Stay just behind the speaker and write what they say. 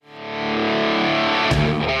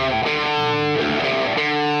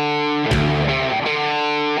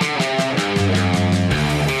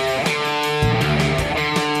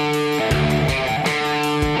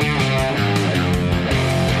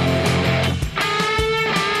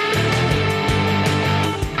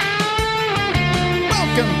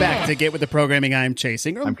Welcome back to Get With the Programming I'm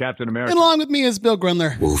Chasing. I'm Captain America. And along with me is Bill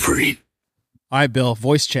Grundler. Wolverine. All right, Bill,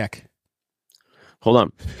 voice check. Hold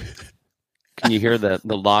on. Can you hear the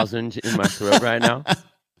lozenge in my throat right now?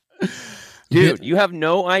 Dude, you have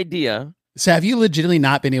no idea. So have you legitimately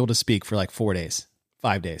not been able to speak for like 4 days,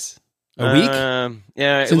 5 days, a week?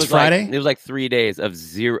 Yeah. Since Friday? It was like 3 days of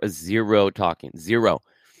zero talking. Zero.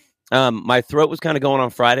 My throat was kind of going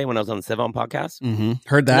on Friday when I was on the Sevon podcast. Mm-hmm.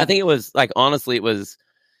 Heard that. And I think it was like, honestly, it was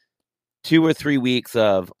 2 or 3 weeks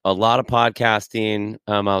of a lot of podcasting.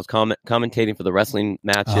 I was commentating for the wrestling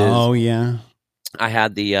matches. Oh, yeah. I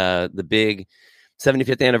had the big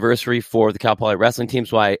 75th anniversary for the Cal Poly wrestling team,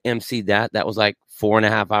 so I emceed that. That was like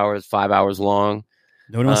 4.5 hours, 5 hours long.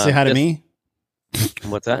 No one wants to say hi to me?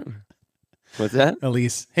 What's that? What's that?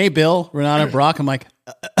 Elise. Hey, Bill, Renata, Brock. I'm like,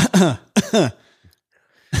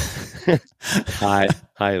 Hi,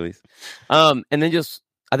 Elise. And then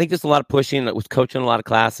I think just a lot of pushing. I was coaching a lot of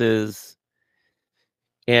classes,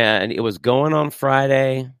 and it was going on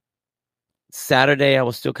Friday. Saturday, I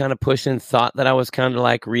was still kind of pushing. Thought that I was kind of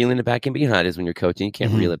like reeling it back in, but you know how it is when you're coaching; you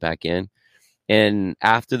can't reel it back in. And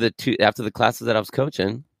after the classes that I was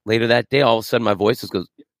coaching later that day, all of a sudden my voice just goes.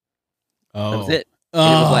 oh, That was it.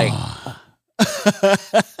 And it was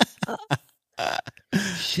like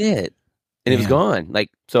shit. And it was gone. Like,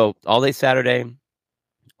 so all day Saturday,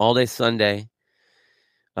 all day Sunday.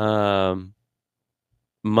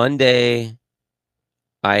 Monday,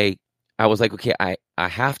 I was like, okay, I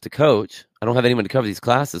have to coach. I don't have anyone to cover these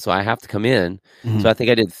classes, so I have to come in. Mhm. So I think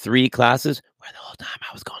I did 3 classes where the whole time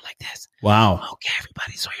I was going like this. Wow. Okay,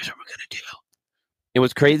 everybody, so here's what we're going to do. It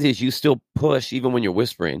was crazy is you still push even when you're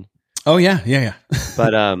whispering. Oh, yeah.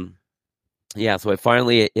 But yeah, so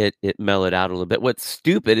it mellowed out a little bit. What's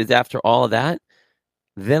stupid is after all of that,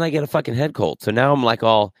 then I get a fucking head cold. So now I'm like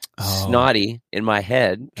all snotty in my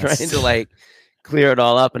head, trying to like clear it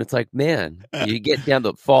all up. And it's like, man, you get down,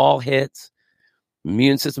 the fall hits,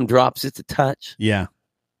 immune system drops, it's a touch. Yeah.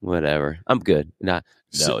 Whatever. I'm good.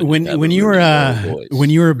 So when you were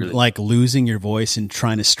really like losing your voice and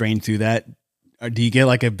trying to strain through that, do you get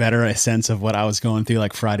like a better sense of what I was going through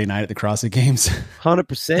like Friday night at the CrossFit Games?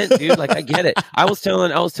 100%, dude. Like I get it. I was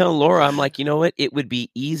telling Laura, I'm like, you know what? It would be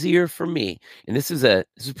easier for me. And this is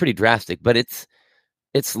pretty drastic, but it's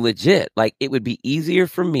legit. Like it would be easier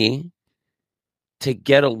for me to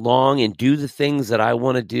get along and do the things that I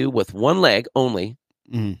want to do with one leg only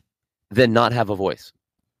than not have a voice.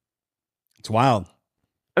 It's wild.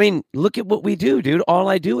 I mean, look at what we do, dude. All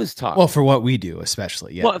I do is talk. Well, for what we do,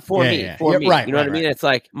 especially. Yeah. Well, for me. Right. You know what I mean? It's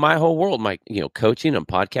like my whole world, coaching and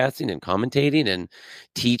podcasting and commentating and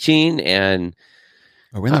teaching. And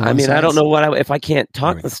I mean, I don't know if I can't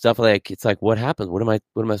talk and stuff, like, it's like, what happens? What am I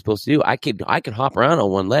supposed to do? I could hop around on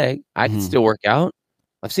one leg. I can still work out.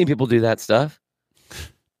 I've seen people do that stuff.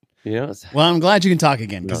 Well, I'm glad you can talk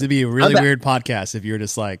again, because it'd be a really weird podcast if you're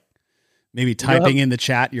just like, maybe typing in the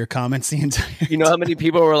chat your comments the entire time. You know how many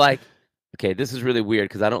people were like, okay, this is really weird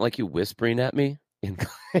because I don't like you whispering at me in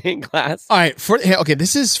class. All right.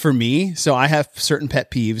 This is for me. So I have certain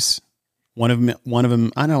pet peeves. One of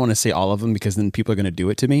them, I don't want to say all of them because then people are going to do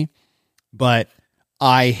it to me. But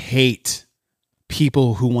I hate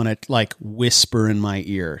people who want to like whisper in my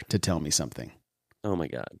ear to tell me something. Oh my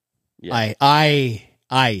God. Yeah.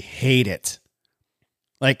 I hate it.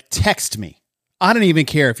 Like, text me. I don't even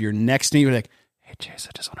care if you're next to me. You're like, hey, Chase,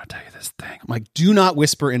 I just want to tell you this thing. I'm like, do not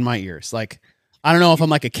whisper in my ears. Like, I don't know if I'm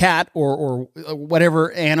like a cat or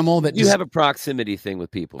whatever animal that you have a proximity thing with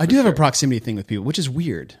people. I do have a proximity thing with people, which is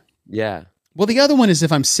weird. Yeah. Well, the other one is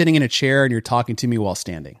if I'm sitting in a chair and you're talking to me while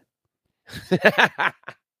standing.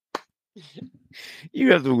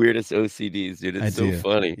 You have the weirdest OCDs, dude. It's so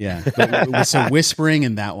funny. Yeah. But, so whispering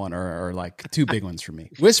and that one are like two big ones for me.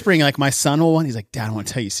 Whispering, like my son will want, he's like, Dad, I want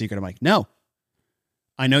to tell you a secret. I'm like, no.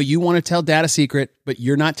 I know you want to tell Dad a secret, but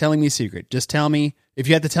you're not telling me a secret. Just tell me. If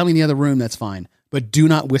you have to tell me in the other room, that's fine. But do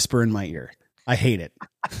not whisper in my ear. I hate it.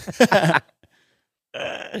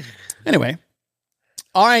 Anyway.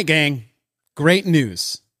 All right, gang. Great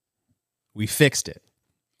news. We fixed it.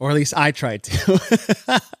 Or at least I tried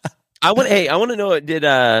to. I want to know, did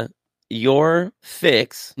your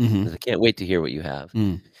fix, I can't wait to hear what you have.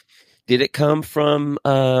 Did it come from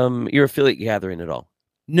your affiliate gathering at all?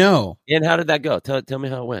 No. And how did that go? Tell me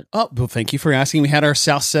how it went. Oh, well, thank you for asking. We had our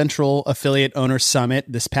South Central Affiliate Owner Summit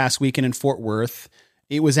this past weekend in Fort Worth.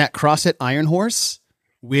 It was at CrossFit Iron Horse,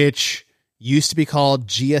 which used to be called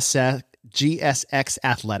GSX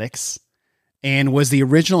Athletics, and was the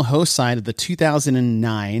original host site of the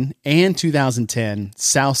 2009 and 2010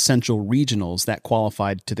 South Central Regionals that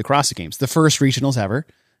qualified to the CrossFit Games. The first regionals ever,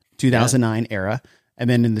 2009 era. and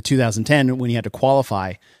then in the 2010 when you had to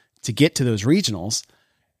qualify to get to those regionals.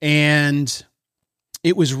 And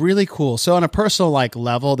it was really cool. So on a personal like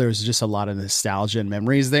level, there's just a lot of nostalgia and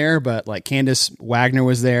memories there. But like Candace Wagner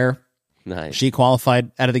was there. Nice. She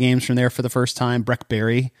qualified out of the games from there for the first time. Breck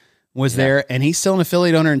Berry was there, and he's still an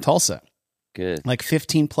affiliate owner in Tulsa. Good. Like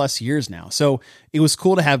 15 plus years now. So it was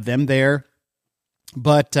cool to have them there,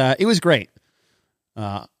 but it was great.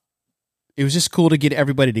 It was just cool to get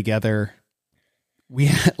everybody together. We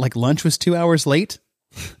had like lunch was 2 hours late.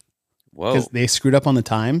 Whoa. Because they screwed up on the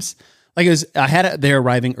times. Like I had it, they're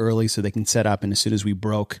arriving early so they can set up, and as soon as we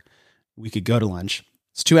broke, we could go to lunch.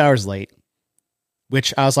 It's 2 hours late,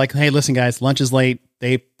 which I was like, hey, listen, guys, lunch is late.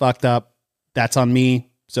 They fucked up. That's on me.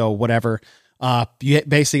 So whatever. You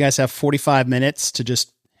basically guys have 45 minutes to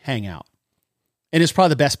just hang out. And it's probably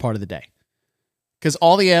the best part of the day. Because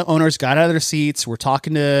all the owners got out of their seats. We're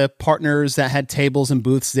talking to partners that had tables and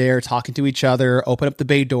booths there, talking to each other, open up the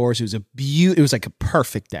bay doors. It was it was like a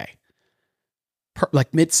perfect day.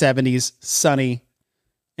 Like mid 70s, sunny.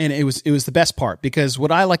 And it was the best part, because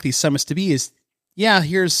what I like these summits to be is, yeah,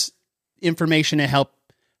 here's information to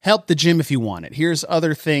help the gym if you want it. Here's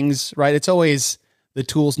other things, right? It's always the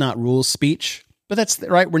tools, not rules speech, but that's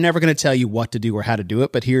right. We're never going to tell you what to do or how to do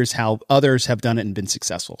it, but here's how others have done it and been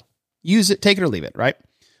successful. Use it, take it or leave it, right?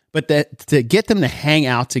 But to get them to hang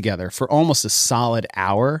out together for almost a solid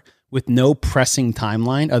hour with no pressing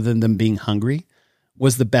timeline other than them being hungry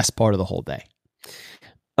was the best part of the whole day.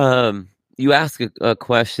 You asked a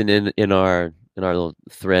question in our little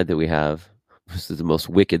thread that we have. This is the most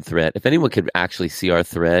wicked thread. If anyone could actually see our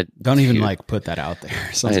thread, don't even like put that out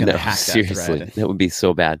there. Someone's going to hack that seriously, thread. That would be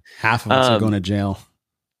so bad. Half of us are going to jail.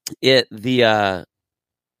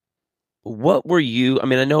 What were you? I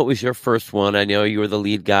mean, I know it was your first one. I know you were the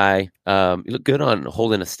lead guy. You look good on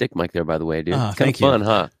holding a stick mic there, by the way, dude. It's kind of fun,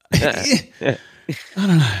 huh? I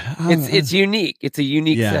don't know. It's unique. It's a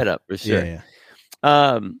unique setup for sure.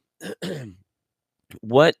 Yeah.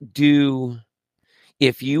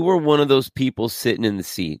 If you were one of those people sitting in the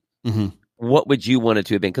seat, mm-hmm. what would you want it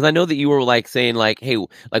to have been? Because I know that you were like saying like, hey,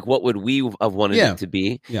 like what would we have wanted it to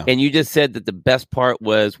be? Yeah. And you just said that the best part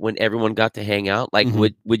was when everyone got to hang out. Like, mm-hmm.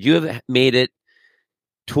 would you have made it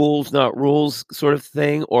tools, not rules sort of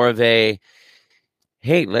thing, or of a,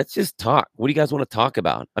 hey, let's just talk. What do you guys want to talk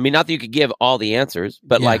about? I mean, not that you could give all the answers,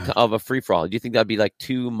 but like of a free for all. Do you think that'd be like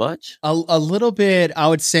too much? A little bit, I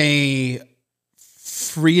would say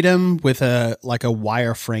freedom with a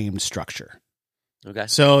wireframe structure. Okay.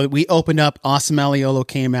 So we opened up, Austin Maliolo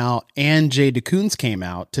came out and Jay DeCoons came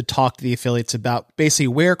out to talk to the affiliates about basically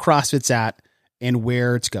where CrossFit's at and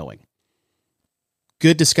where it's going.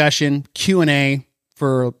 Good discussion, Q&A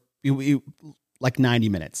for like 90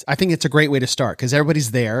 minutes. I think it's a great way to start because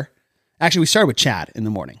everybody's there. Actually, we started with Chad in the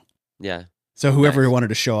morning. Yeah. So whoever wanted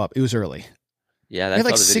to show up, it was early. Yeah. We had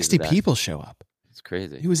like 60 people show up. It's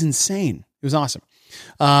crazy. It was insane. It was awesome.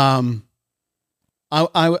 I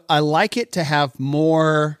like it to have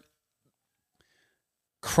more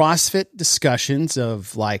CrossFit discussions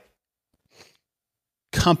of like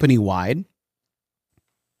company wide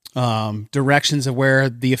directions of where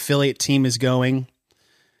the affiliate team is going.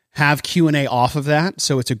 Have Q&A off of that,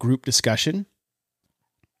 so it's a group discussion.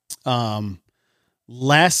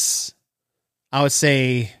 Less, I would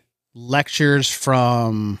say, lectures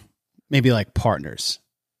from maybe like partners,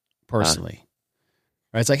 personally.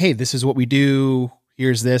 Right? It's like, hey, this is what we do.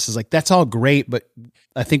 Here's this. It's like, that's all great, but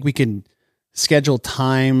I think we can schedule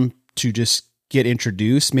time to just get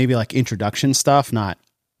introduced, maybe like introduction stuff, not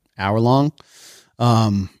hour long.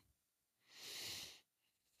 I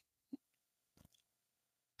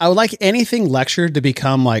would like anything lectured to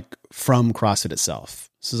become like from CrossFit itself.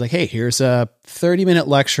 So it's like, hey, here's a 30-minute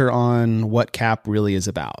lecture on what CAP really is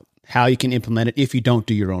about, how you can implement it if you don't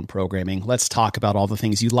do your own programming. Let's talk about all the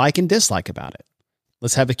things you like and dislike about it.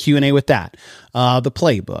 Let's have a Q&A with that. The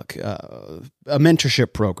playbook, a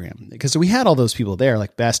mentorship program. Because we had all those people there,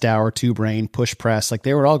 like Best Hour, Two Brain, Push Press. Like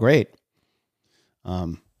they were all great.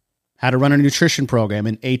 How to run a nutrition program.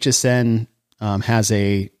 And HSN has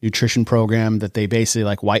a nutrition program that they basically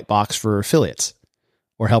like white box for affiliates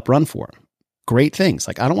or help run for them. Great things.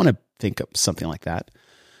 Like I don't want to think of something like that.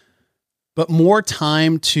 But more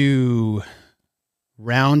time to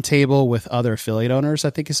round table with other affiliate owners, I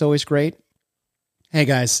think is always great. Hey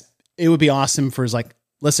guys, it would be awesome for like,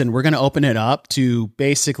 listen, we're going to open it up to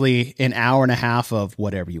basically an hour and a half of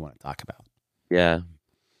whatever you want to talk about. Yeah.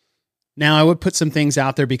 Now I would put some things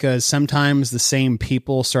out there because sometimes the same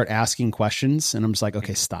people start asking questions and I'm just like,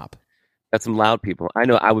 okay, stop. Got some loud people. I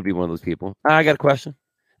know I would be one of those people. I got a question.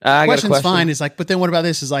 Question's fine. Is like, but then what about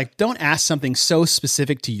this? Is like, don't ask something so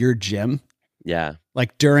specific to your gym. Yeah.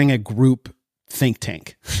 like during a group think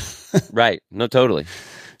tank. Right. No, totally.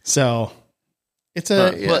 So it's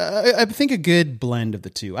I think a good blend of the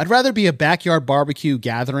two. I'd rather be a backyard barbecue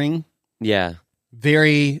gathering. Yeah.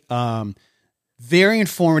 Very, very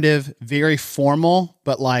informative, very formal,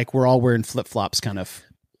 but like we're all wearing flip-flops kind of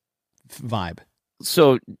vibe.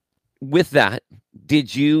 So with that,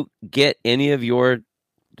 did you get any of your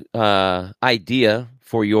idea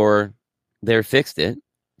for their Fixed It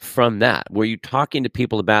from that? Were you talking to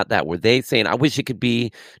people about that? Were they saying, I wish it could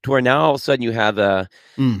be to where now all of a sudden you have I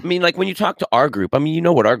mean, like when you talk to our group, I mean, you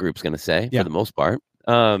know what our group's going to say for the most part.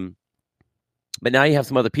 But now you have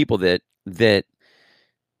some other people that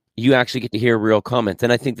you actually get to hear real comments.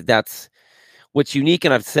 And I think that's what's unique.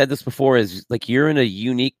 And I've said this before is like, you're in a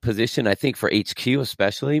unique position, I think, for HQ,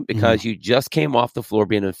 especially because you just came off the floor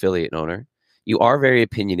being an affiliate owner. You are very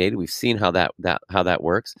opinionated. We've seen how that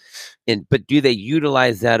works. But do they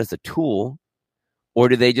utilize that as a tool, or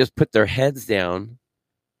do they just put their heads down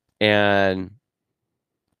and,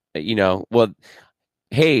 well,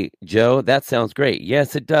 hey, Joe, that sounds great.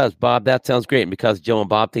 Yes, it does. Bob, that sounds great. And because Joe and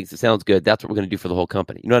Bob thinks it sounds good, that's what we're going to do for the whole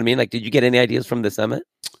company. You know what I mean? Like, did you get any ideas from the summit?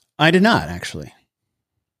 I did not, actually.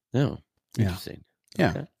 No. Interesting. Yeah.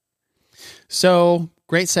 Okay. So,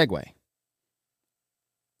 great segue.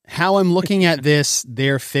 How I'm looking at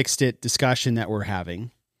their Fixed It discussion that we're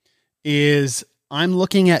having is I'm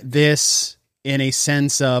looking at this in a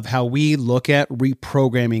sense of how we look at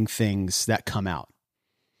reprogramming things that come out.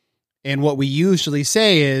 And what we usually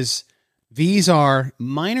say is these are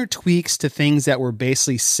minor tweaks to things that were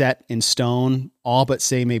basically set in stone, all but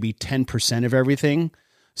say maybe 10% of everything,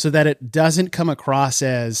 so that it doesn't come across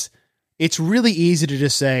as it's really easy to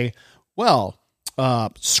just say, well,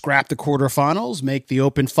 scrap the quarterfinals, make the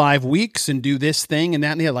Open 5 weeks and do this thing and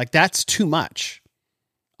that and the other. Like, that's too much.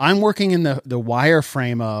 I'm working in the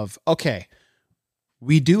wireframe of, okay,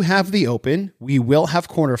 we do have the Open. We will have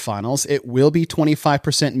quarterfinals. It will be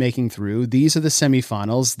 25% making through. These are the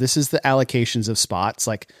semifinals. This is the allocations of spots.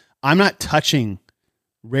 Like, I'm not touching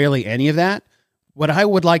rarely any of that. What I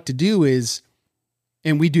would like to do is,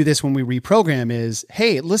 and we do this when we reprogram, is,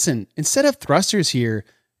 hey, listen, instead of thrusters here,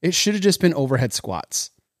 it should have just been overhead squats.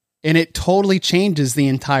 And it totally changes the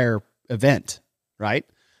entire event, right?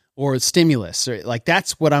 Or stimulus, or like,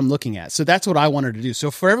 that's what I'm looking at. So that's what I wanted to do.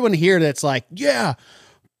 So for everyone here that's like, yeah,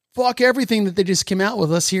 fuck everything that they just came out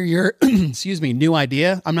with, let's hear your, new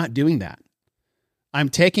idea. I'm not doing that. I'm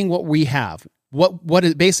taking what we have, what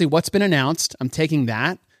is basically what's been announced. I'm taking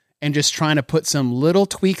that and just trying to put some little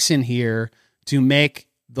tweaks in here to make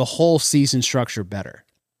the whole season structure better.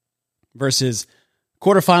 Versus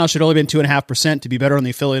quarterfinal should only been 2.5% to be better on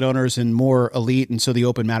the affiliate owners and more elite, and so the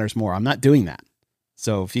Open matters more. I'm not doing that.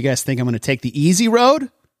 So if you guys think I'm going to take the easy road,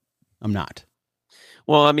 I'm not.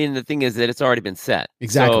 Well, I mean, the thing is that it's already been set.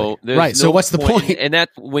 Exactly. So right. So what's the point? And that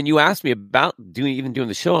when you asked me about doing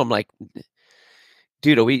the show, I'm like,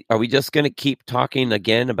 dude, are we just going to keep talking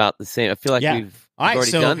again about the same? I feel like we've already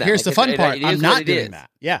done that. Here's the fun part. I'm not doing that.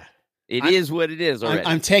 Yeah. It is what it is already.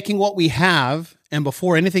 I'm taking what we have, and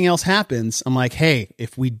before anything else happens, I'm like, hey,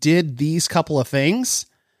 if we did these couple of things,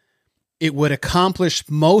 it would accomplish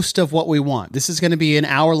most of what we want. This is going to be an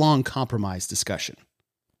hour-long compromise discussion.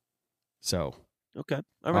 So, okay.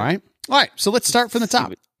 All right. So let's start from the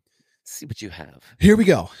top. See what you have. Here we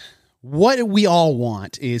go. What we all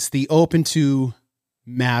want is the Open to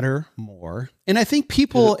matter more. And I think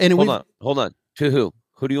people... Hold on. To who?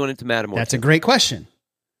 Who do you want it to matter more? That's a great question.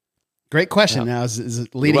 Great question. Now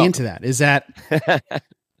is leading into that is that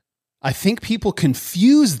I think people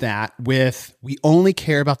confuse that with we only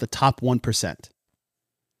care about the top 1%.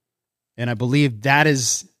 And I believe that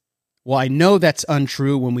is, well, I know that's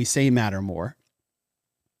untrue when we say matter more,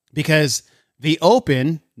 because the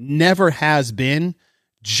Open never has been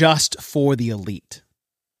just for the elite.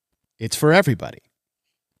 It's for everybody.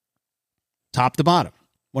 Top to bottom.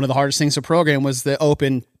 One of the hardest things to program was the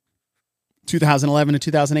Open 2011 to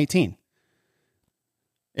 2018.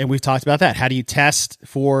 And we've talked about that. How do you test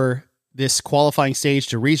for this qualifying stage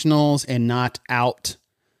to regionals and not out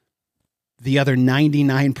the other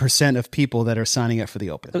 99% of people that are signing up for the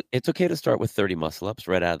Open? It's okay to start with 30 muscle-ups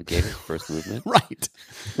right out of the gate, first movement. Right.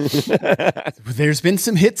 There's been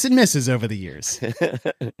some hits and misses over the years.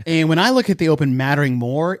 And when I look at the Open mattering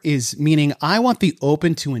more is meaning I want the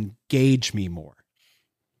Open to engage me more.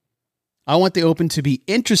 I want the Open to be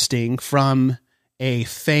interesting from a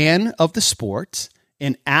fan of the sport,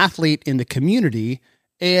 an athlete in the community,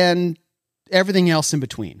 and everything else in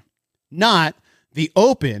between. Not the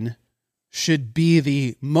Open should be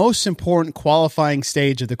the most important qualifying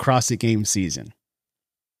stage of the CrossFit Games season.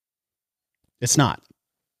 It's not.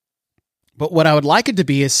 But what I would like it to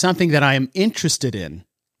be is something that I am interested in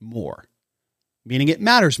more, meaning it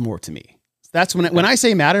matters more to me. That's when I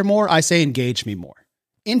say matter more, I say engage me more,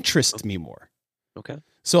 interest me more. Okay.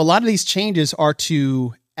 So a lot of these changes are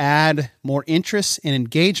to add more interest and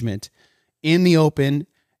engagement in the Open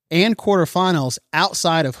and quarterfinals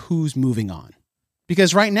outside of who's moving on.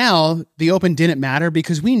 Because right now, the Open didn't matter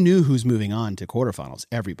because we knew who's moving on to quarterfinals,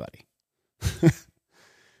 everybody.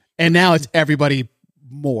 And now it's everybody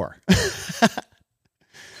more.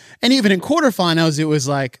 And even in quarterfinals, it was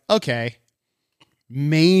like, okay,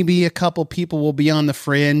 maybe a couple people will be on the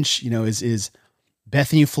fringe. You know, is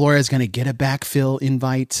Bethany Flores going to get a backfill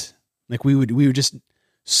invite? Like we would just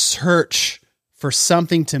search for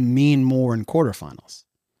something to mean more in quarterfinals.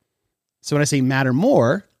 So when I say matter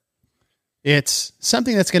more, it's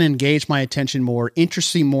something that's going to engage my attention more,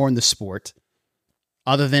 interest me more in the sport,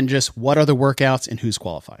 other than just what are the workouts and who's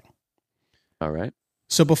qualifying. All right.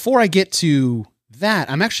 So before I get to that,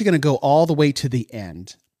 I'm actually going to go all the way to the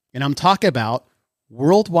end, and I'm talking about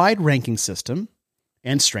worldwide ranking system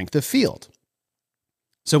and strength of field.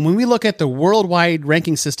 So when we look at the worldwide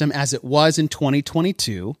ranking system as it was in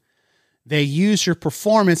 2022, they used your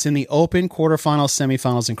performance in the Open, quarterfinals,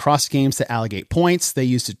 semifinals, and cross games to allocate points. They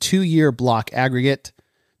used a 2-year block aggregate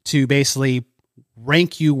to basically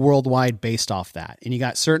rank you worldwide based off that. And you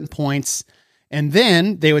got certain points. And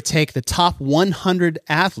then they would take the top 100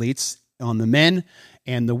 athletes on the men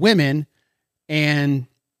and the women and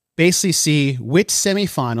basically see which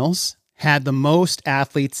semifinals had the most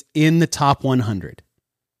athletes in the top 100.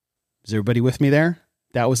 Is everybody with me there?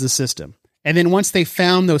 That was the system. And then once they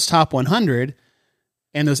found those top 100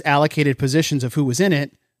 and those allocated positions of who was in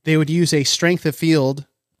it, they would use a strength of field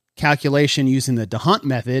calculation using the d'Hondt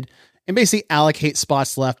method and basically allocate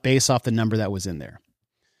spots left based off the number that was in there.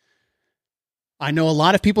 I know a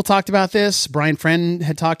lot of people talked about this. Brian Friend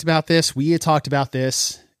had talked about this. We had talked about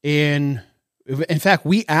this. In fact,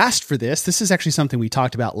 we asked for this. This is actually something we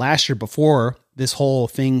talked about last year before this whole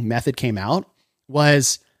thing method came out,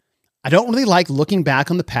 was I don't really like looking back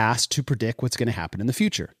on the past to predict what's going to happen in the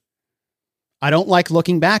future. I don't like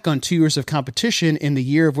looking back on 2 years of competition in the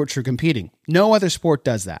year of which you're competing. No other sport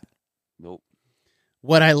does that. Nope.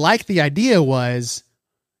 What I liked the idea was,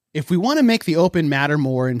 if we want to make the Open matter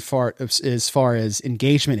more as far as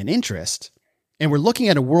engagement and interest, and we're looking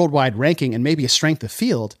at a worldwide ranking and maybe a strength of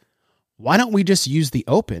field, why don't we just use the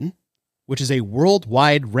Open, which is a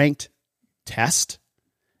worldwide ranked test,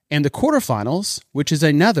 and the quarterfinals, which is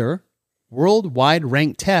another worldwide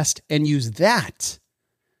ranked test, and use that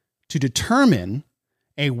to determine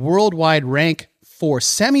a worldwide rank for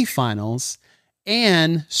semifinals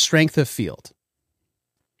and strength of field.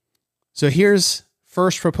 So here's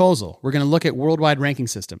first proposal. We're going to look at worldwide ranking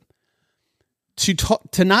system.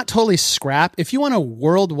 To not totally scrap, if you want a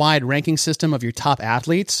worldwide ranking system of your top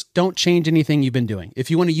athletes, don't change anything you've been doing. If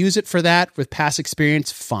you want to use it for that with past experience,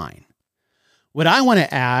 fine. What I want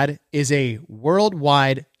to add is a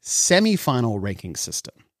worldwide semifinal ranking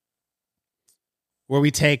system where we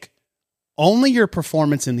take only your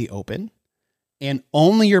performance in the Open and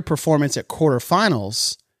only your performance at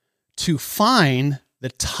quarterfinals to find the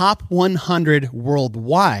top 100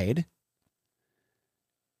 worldwide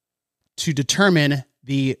to determine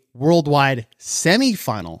the worldwide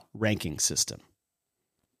semifinal ranking system.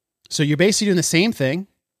 So you're basically doing the same thing.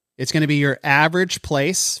 It's going to be your average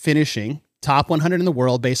place finishing top 100 in the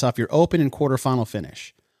world based off your Open and quarterfinal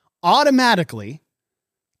finish. Automatically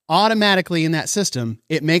in that system,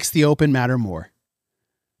 it makes the Open matter more.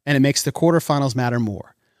 And it makes the quarterfinals matter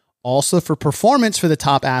more. Also for performance for the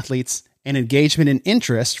top athletes and engagement and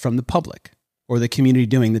interest from the public or the community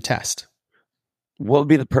doing the test. What would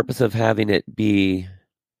be the purpose of having it be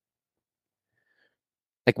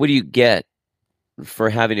like, what do you get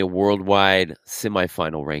for having a worldwide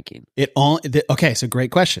semifinal ranking? Okay, so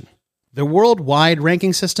great question. The worldwide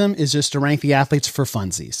ranking system is just to rank the athletes for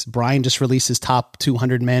funsies. Brian just released his top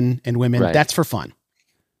 200 men and women. Right. That's for fun.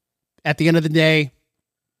 At the end of the day,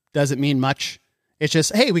 doesn't mean much. It's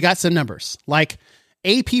just, hey, we got some numbers. Like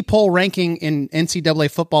AP poll ranking in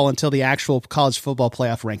NCAA football until the actual college football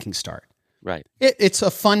playoff rankings start. Right. It's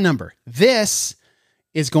a fun number. This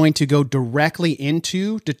is going to go directly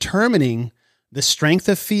into determining the strength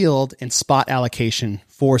of field and spot allocation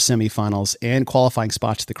for semifinals and qualifying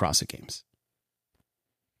spots to the CrossFit Games.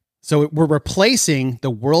 So we're replacing the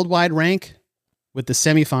worldwide rank with the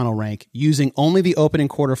semifinal rank using only the Open and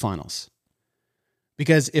quarterfinals.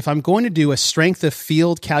 Because if I'm going to do a strength of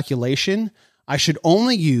field calculation, I should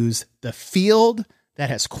only use the field that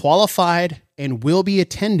has qualified and will be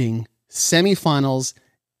attending semifinals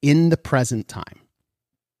in the present time.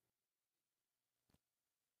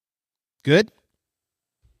 Good?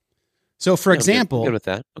 So for example, I'm good with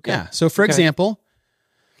that. Okay. Yeah. So for example,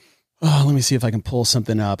 let me see if I can pull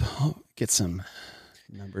something up. Get some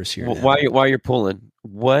numbers here. While you're pulling,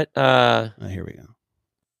 what? Here we go.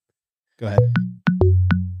 Go ahead.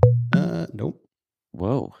 Nope.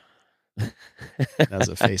 Whoa. That was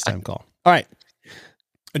a FaceTime call. All right.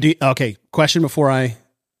 Okay. Question before I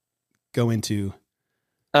go into.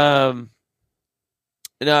 No,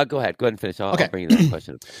 go ahead. Go ahead and finish. I'll bring you that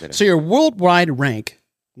question later. So your worldwide rank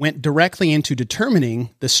went directly into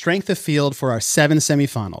determining the strength of field for our 7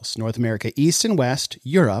 semifinals: North America, East and West,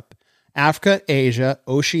 Europe, Africa, Asia,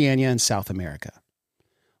 Oceania, and South America.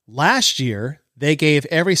 Last year, they gave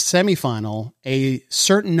every semifinal a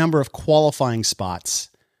certain number of qualifying spots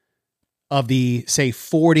of the, say,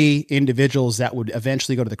 40 individuals that would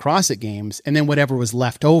eventually go to the CrossFit Games. And then whatever was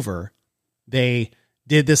left over, they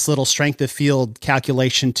did this little strength of field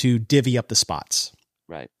calculation to divvy up the spots.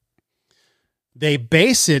 Right. They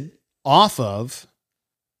base it off of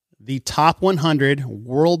the top 100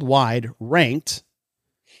 worldwide ranked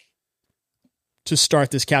to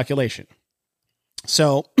start this calculation.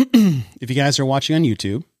 So if you guys are watching on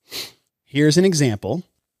YouTube, here's an example,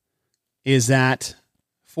 is that,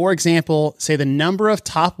 for example, say the number of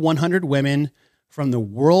top 100 women from the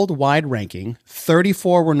worldwide ranking,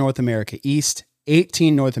 34 were North America East,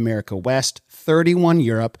 18 North America West, 31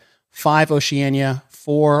 Europe, 5 Oceania,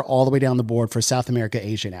 4 all the way down the board for South America,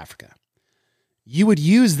 Asia, and Africa. You would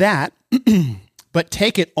use that, but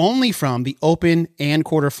take it only from the open and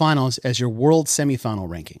quarterfinals as your world semifinal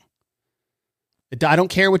ranking. I don't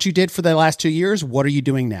care what you did for the last 2 years. What are you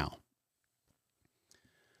doing now?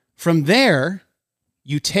 From there,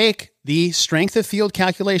 you take the strength of field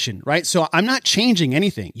calculation, right? So I'm not changing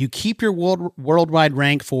anything. You keep your worldwide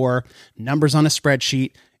rank for numbers on a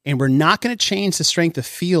spreadsheet, and we're not going to change the strength of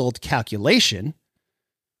field calculation,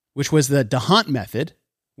 which was the DeHunt method,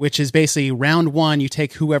 which is basically round one, you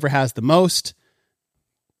take whoever has the most,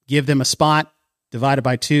 give them a spot, divide it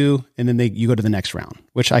by 2, and then you go to the next round,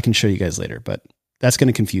 which I can show you guys later, but that's going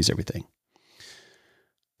to confuse everything.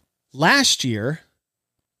 Last year,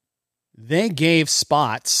 they gave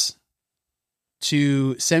spots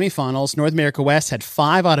to semifinals. North America West had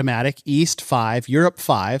 5 automatic, East 5, Europe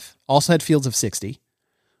 5, also had fields of 60.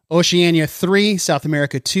 Oceania 3, South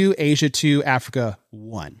America 2, Asia 2, Africa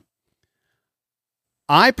 1.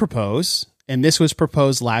 I propose, and this was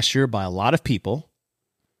proposed last year by a lot of people,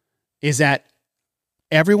 is that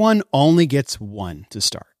everyone only gets 1 to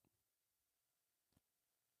start.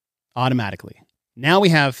 Automatically. Now we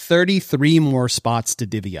have 33 more spots to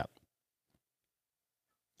divvy up.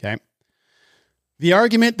 Okay. The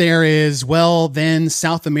argument there is, well, then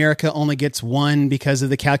South America only gets 1 because of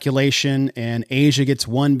the calculation, and Asia gets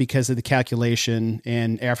 1 because of the calculation,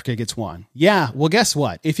 and Africa gets 1. Yeah, well, guess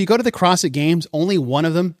what? If you go to the CrossFit Games, only one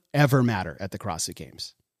of them ever matter at the CrossFit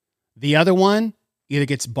Games. The other one either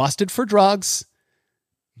gets busted for drugs,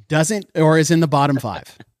 doesn't, or is in the bottom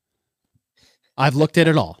 5. I've looked at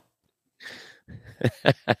it all.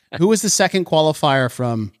 Who was the second qualifier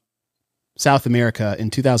from South America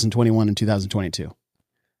in 2021 and 2022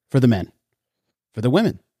 for the men? For the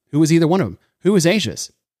women, who was either one of them? Who was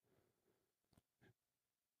Asia's?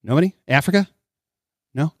 Nobody? Africa?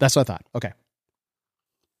 No? That's what I thought. Okay.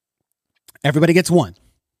 Everybody gets 1.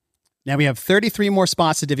 Now we have 33 more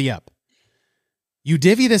spots to divvy up. You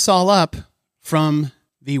divvy this all up from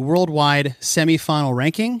the worldwide semifinal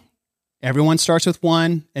ranking. Everyone starts with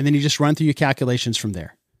 1, and then you just run through your calculations from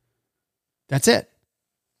there. That's it.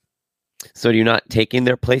 So you're not taking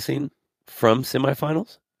their placing from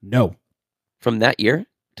semifinals? No. From that year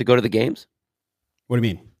to go to the games? What do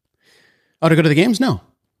you mean? Oh, to go to the games? No.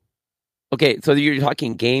 Okay, so you're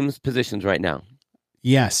talking games positions right now?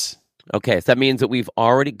 Yes. Okay, so that means that we've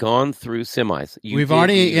already gone through semis. We're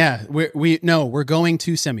going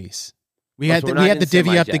to semis. We had to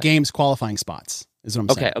divvy up the games qualifying spots. Is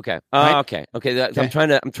what I'm saying. Okay. Right? Okay. I'm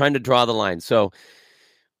trying to draw the line. So,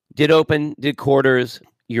 did open, did quarters.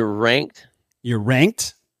 You're ranked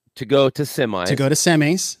to go to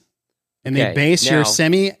semis. And they base your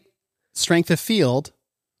semi strength of field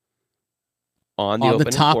on the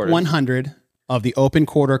top 100 of the open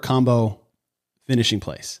quarter combo finishing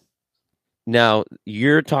place. Now,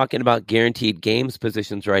 you're talking about guaranteed games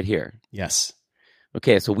positions right here. Yes.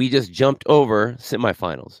 Okay, so we just jumped over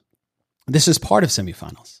semifinals. This is part of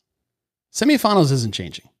semifinals. Semifinals isn't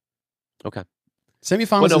changing. Okay.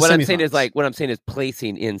 Semifinals. Well, no, what I'm saying is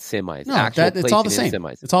placing in semis. No, it's all the same.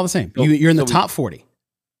 Semis. It's all the same. You're in the top 40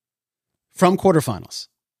 from quarterfinals.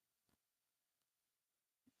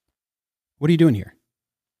 What are you doing here?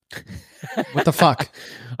 What the fuck?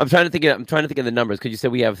 I'm trying to think of the numbers because you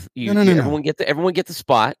said we have No. everyone gets a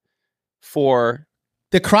spot for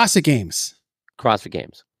The CrossFit Games. CrossFit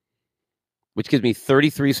Games, which gives me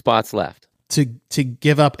 33 spots left to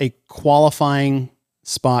give up a qualifying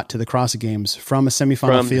spot to the CrossFit Games from a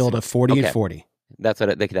semifinal field of 40 and 40. That's what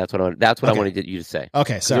I wanted you to say.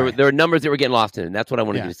 Okay, sorry. There were numbers that were getting lost in it, and that's what I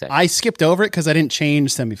wanted you to say. I skipped over it because I didn't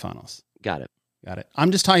change semifinals. Got it.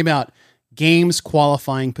 I'm just talking about games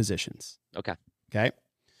qualifying positions. Okay.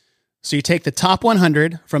 So you take the top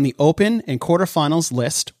 100 from the open and quarterfinals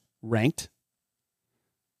list ranked.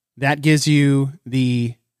 That gives you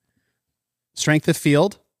the strength of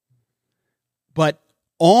field, but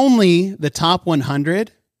only the top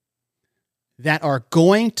 100 that are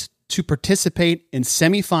going to participate in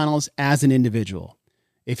semifinals as an individual.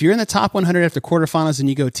 If you're in the top 100 after quarterfinals and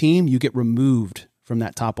you go team, you get removed from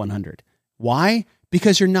that top 100. Why?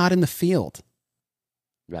 Because you're not in the field.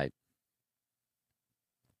 Right.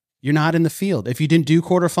 You're not in the field. If you didn't do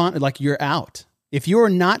quarterfinal, like you're out. If you're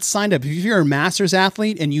not signed up, if you're a master's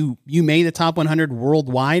athlete and you made the top 100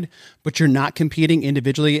 worldwide, but you're not competing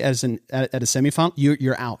individually at a semifinal,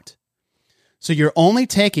 you're out. So you're only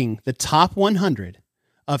taking the top 100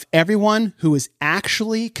 of everyone who is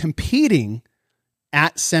actually competing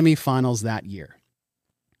at semifinals that year,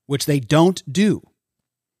 which they don't do.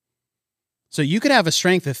 So you could have a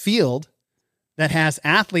strength of field that has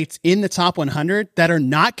athletes in the top 100 that are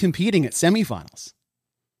not competing at semifinals.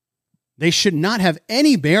 They should not have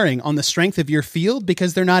any bearing on the strength of your field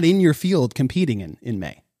because they're not in your field competing in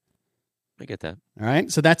May. I get that. All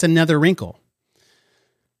right. So that's another wrinkle.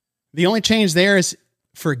 The only change there is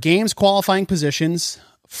for games qualifying positions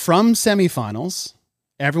from semifinals,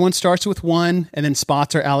 everyone starts with one and then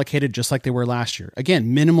spots are allocated just like they were last year.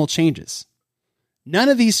 Again, minimal changes. None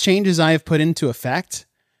of these changes I have put into effect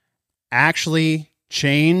actually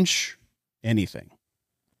change anything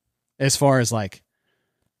as far as like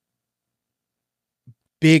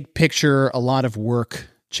big picture, a lot of work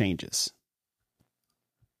changes.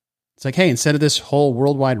 It's like, hey, instead of this whole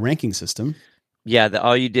worldwide ranking system. Yeah,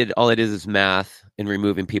 all it is math and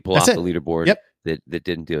removing people off the leaderboard. Yep. That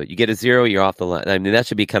didn't do it. You get a 0, you're off the line. I mean, that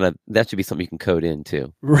should be something you can code in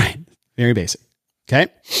too. Right. Very basic. Okay.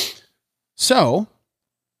 So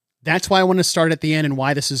that's why I want to start at the end and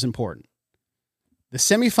why this is important. The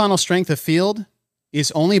semifinal strength of field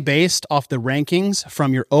is only based off the rankings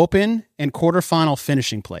from your open and quarterfinal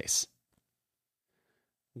finishing place.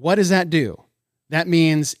 What does that do? That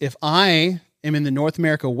means if I am in the North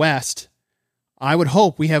America West, I would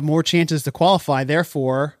hope we have more chances to qualify.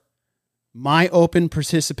 Therefore, my open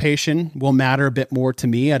participation will matter a bit more to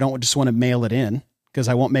me. I don't just want to mail it in because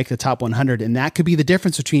I won't make the top 100. And that could be the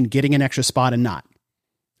difference between getting an extra spot and not.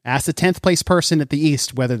 Ask the 10th place person at the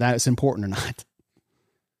East whether that is important or not.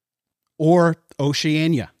 Or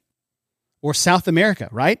Oceania or South America,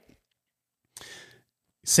 right?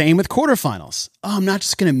 Same with quarterfinals. Oh, I'm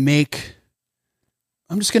just going to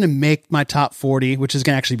make my top 40, which is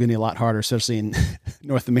going to actually be a lot harder, especially in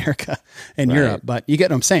North America and Europe. But you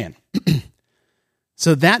get what I'm saying.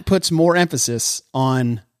 So that puts more emphasis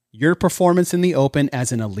on your performance in the open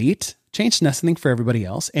as an elite, change nothing for everybody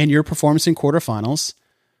else, and your performance in quarterfinals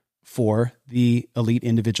for the elite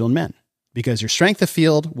individual men. Because your strength of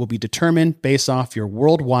field will be determined based off your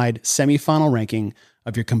worldwide semifinal ranking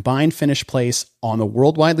of your combined finish place on the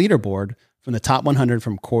worldwide leaderboard from the top 100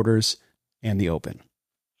 from quarters and the open.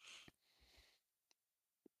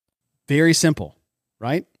 Very simple,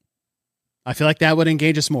 right? I feel like that would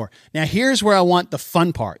engage us more. Now, here's where I want the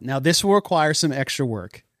fun part. Now, this will require some extra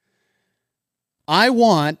work. I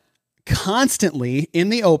want constantly in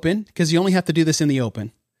the open, because you only have to do this in the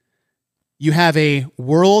open, you have a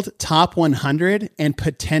world top 100 and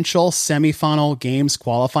potential semifinal games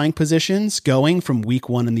qualifying positions going from week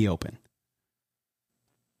 1 in the open.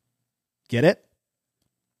 Get it?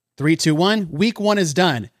 3, 2, 1. Week 1 is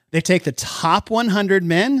done. They take the top 100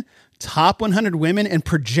 men, top 100 women, and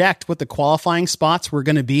project what the qualifying spots were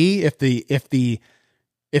going to be if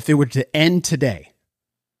they were to end today.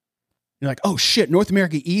 You're like, oh shit, North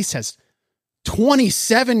America East has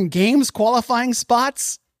 27 games qualifying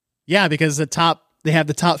spots. Yeah, because they have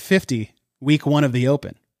the top 50 week 1 of the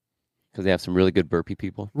open. Because they have some really good burpee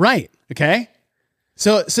people. Right. Okay.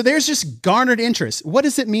 So there's just garnered interest. What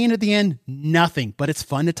does it mean at the end? Nothing, but it's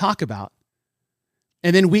fun to talk about.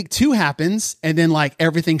 And then week 2 happens, and then like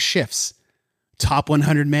everything shifts. Top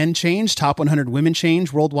 100 men change, top 100 women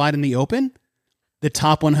change worldwide in the open. The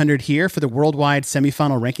top 100 here for the worldwide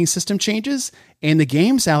semifinal ranking system changes, and the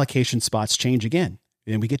games allocation spots change again.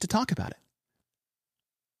 And then we get to talk about it.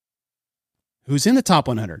 Who's in the top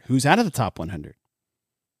 100? Who's out of the top 100?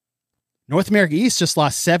 North America East just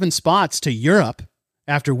lost 7 spots to Europe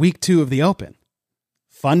after week 2 of the Open.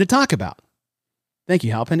 Fun to talk about. Thank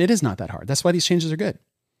you, Halpin. It is not that hard. That's why these changes are good.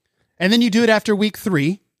 And then you do it after week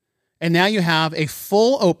 3, and now you have a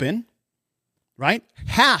full Open, right?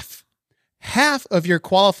 Half of your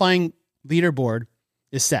qualifying leaderboard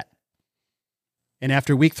is set. And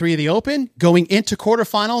after week 3 of the Open, going into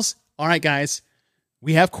quarterfinals, all right, guys,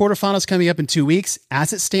 we have quarterfinals coming up in 2 weeks.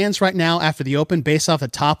 As it stands right now after the Open, based off the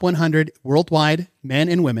top 100 worldwide men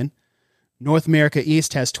and women, North America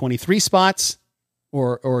East has 23 spots,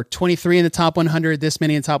 or 23 in the top 100, this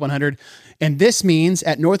many in the top 100. And this means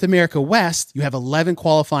at North America West, you have 11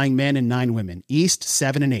 qualifying men and 9 women. East,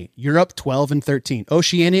 7 and 8. Europe, 12 and 13.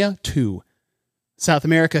 Oceania, 2. South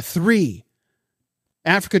America, 3.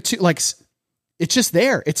 Africa, 2. Like, it's just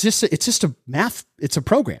there. It's just a math. It's a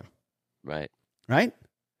program. Right.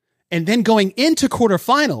 And then going into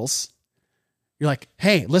quarterfinals, you're like,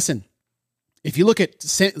 hey, listen, if you look at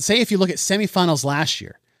semifinals last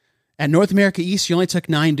year, at North America East, you only took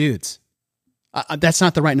 9 dudes. That's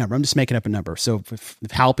not the right number. I'm just making up a number. So if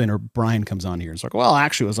Halpin or Brian comes on here, it's like, well,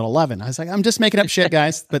 actually it was an 11. I was like, I'm just making up shit,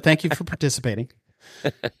 guys, but thank you for participating.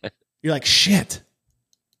 You're like, shit,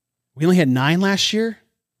 we only had 9 last year.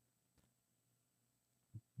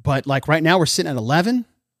 But like right now we're sitting at 11.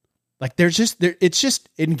 Like it's just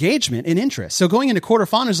engagement and interest. So going into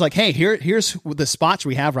quarterfinals, like, hey, here's the spots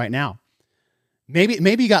we have right now.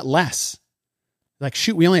 Maybe you got less. Like,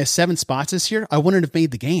 shoot, we only have 7 spots this year. I wouldn't have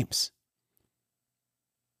made the games.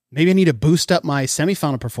 Maybe I need to boost up my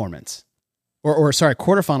semifinal performance or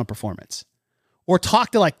quarterfinal performance, or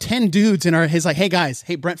talk to like 10 dudes in his like, hey guys,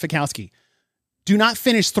 hey, Brent Fikowski, do not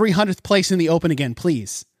finish 300th place in the Open again,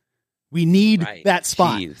 please. We need that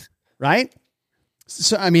spot. Jeez. Right.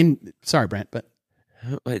 So, I mean, sorry, Brent, but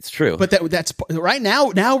it's true. But that's right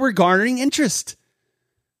now we're garnering interest.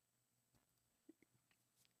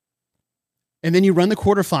 And then you run the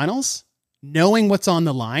quarterfinals, knowing what's on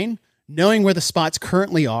the line, knowing where the spots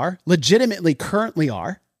legitimately currently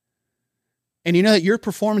are. And you know that your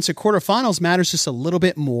performance at quarterfinals matters just a little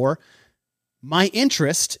bit more. My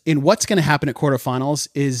interest in what's going to happen at quarterfinals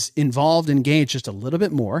is engaged just a little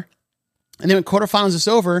bit more. And then when quarterfinals is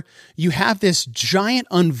over, you have this giant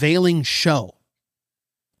unveiling show.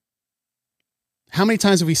 How many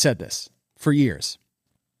times have we said this? For years.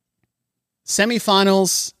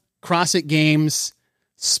 Semifinals, CrossFit Games,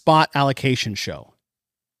 spot allocation show.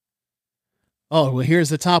 Oh, well, here's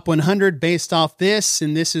the top 100 based off this,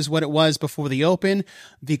 and this is what it was before the Open.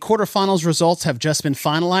 The quarterfinals results have just been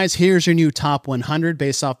finalized. Here's your new top 100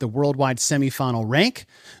 based off the worldwide semifinal rank.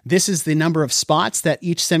 This is the number of spots that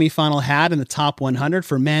each semifinal had in the top 100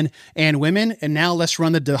 for men and women. And now let's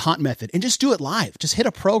run the DeHunt method and just do it live. Just hit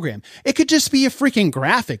a program. It could just be a freaking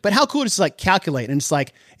graphic, but how cool is it to like calculate? And it's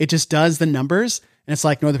like, it just does the numbers, and it's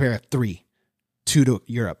like North America 3, 2 to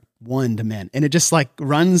Europe, 1 to men. And it just like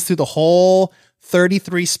runs through the whole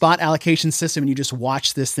 33 spot allocation system, and you just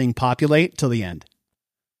watch this thing populate till the end.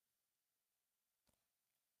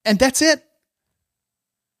 And that's it.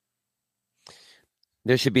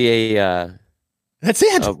 There should be that's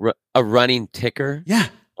it. A running ticker. Yeah.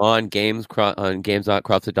 On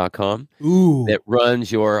games.crossfit.com. Ooh. That runs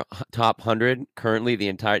your top 100 currently,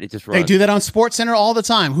 it just runs. They do that on SportsCenter all the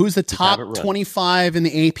time. Who's the top 25 in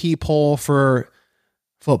the AP poll for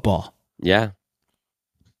football? Yeah.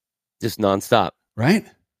 Just nonstop. Right.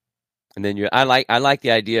 And then I like the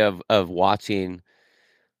idea of watching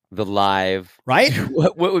the live. Right.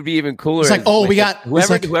 What would be even cooler? It's like,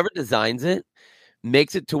 whoever designs it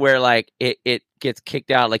makes it to where like it gets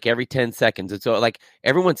kicked out like every 10 seconds. And so like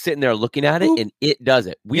everyone's sitting there looking at it and it does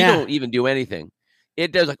it. We don't even do anything.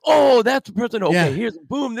 It does like, oh, that's the person. Okay, here's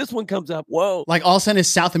boom. This one comes up. Whoa. Like all of a sudden is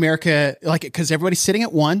South America, like, because everybody's sitting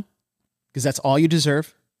at 1 because that's all you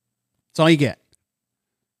deserve. That's all you get.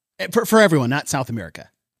 For everyone, not South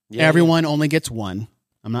America. Yeah, everyone only gets 1.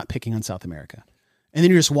 I'm not picking on South America. And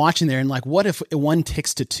then you're just watching there and like, what if 1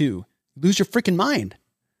 ticks to 2? You lose your freaking mind.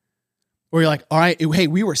 Or you're like, all right, hey,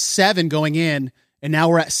 we were 7 going in and now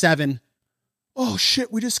we're at 7. Oh shit,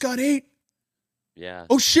 we just got 8. Yeah.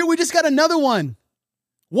 Oh shit, we just got another one.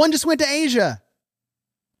 1 just went to Asia.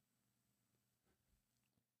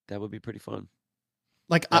 That would be pretty fun.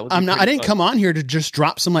 Like I didn't come on here to just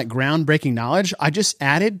drop some like groundbreaking knowledge. I just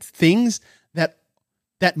added things that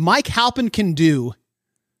Mike Halpin can do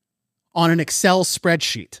on an Excel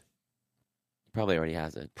spreadsheet. Probably already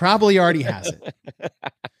has it.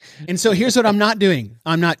 And so here's what I'm not doing.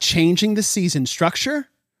 I'm not changing the season structure.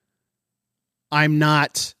 I'm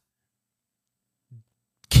not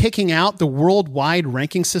kicking out the worldwide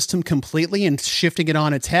ranking system completely and shifting it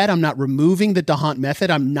on its head. I'm not removing the DeHaan method.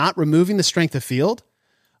 I'm not removing the strength of field.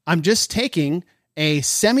 I'm just taking a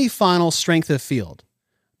semifinal strength of field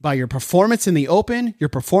by your performance in the Open, your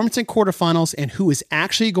performance in quarterfinals, and who is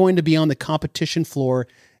actually going to be on the competition floor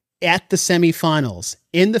at the semifinals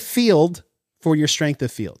in the field for your strength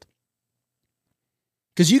of field.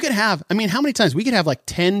 Because you could have, I mean, how many times we could have like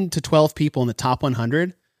 10 to 12 people in the top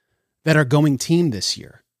 100 that are going team this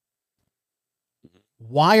year.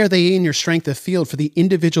 Why are they in your strength of field for the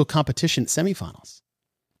individual competition semifinals?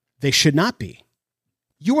 They should not be.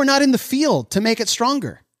 You are not in the field to make it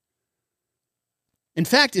stronger. In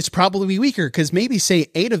fact, it's probably weaker because maybe say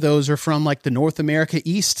 8 of those are from like the North America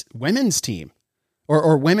East women's team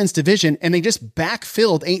or women's division, and they just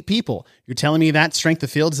backfilled 8 people. You're telling me that strength of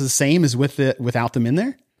field is the same as without them in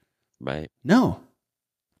there? Right. No.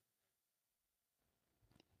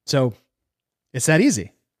 So it's that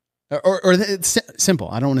easy, or it's simple.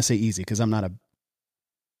 I don't want to say easy because I'm not a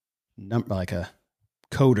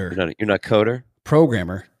coder. You're not a coder,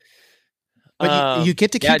 programmer. But you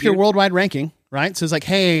get to keep your worldwide ranking, right? So it's like,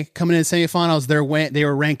 hey, coming in semifinals, they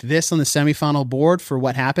were ranked this on the semifinal board for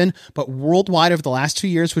what happened, but worldwide over the last 2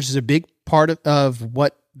 years, which is a big part of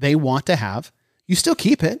what they want to have, you still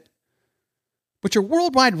keep it. But your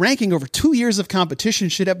worldwide ranking over 2 years of competition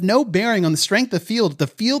should have no bearing on the strength of the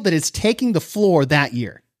field that is taking the floor that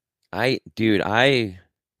year. I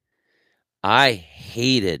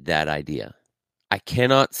hated that idea. I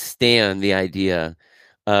cannot stand the idea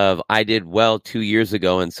of I did well 2 years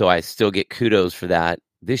ago, and so I still get kudos for that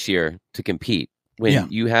this year to compete. When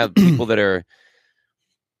you have people that are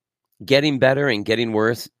getting better and getting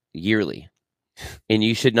worse yearly, and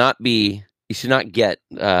you should not get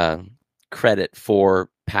credit for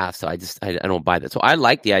past. I don't buy that. So I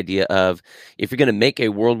like the idea of if you're going to make a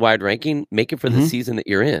worldwide ranking, make it for the season that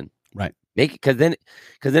you're in. Right. Make it because then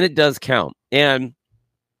it does count. And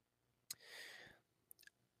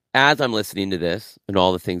as I'm listening to this and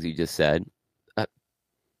all the things you just said, it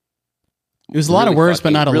was a lot of words,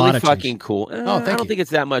 but not a lot of fucking cool. I don't think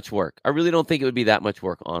it's that much work. I really don't think it would be that much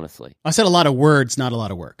work, honestly. I said a lot of words, not a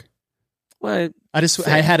lot of work. Well,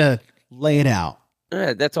 I had to lay it out.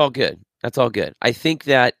 That's all good. That's all good. I think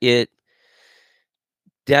that it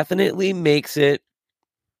definitely makes it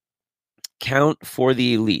count for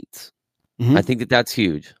the elites. Mm-hmm. I think that that's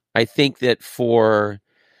huge. I think that for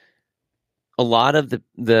a lot of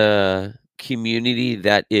the community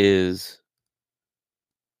that is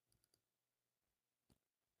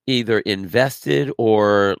either invested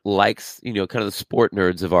or likes, kind of the sport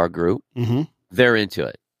nerds of our group, they're into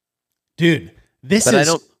it. Dude, this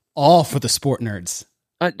is all for the sport nerds.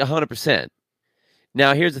 100%.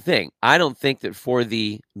 Now, here's the thing. I don't think that for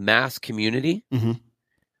the mass community,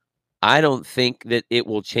 I don't think that it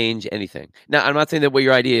will change anything. Now, I'm not saying that what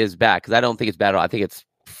your idea is bad, because I don't think it's bad at all. I think it's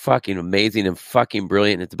fucking amazing and fucking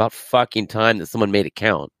brilliant. And it's about fucking time that someone made it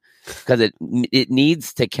count, because it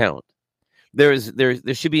needs to count. There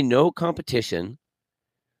should be no competition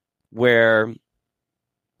where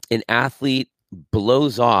an athlete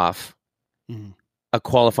blows off a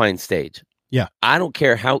qualifying stage. Yeah, I don't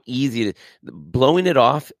care how easy blowing it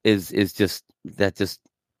off is just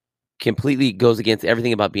completely goes against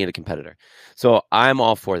everything about being a competitor. So I'm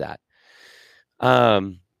all for that.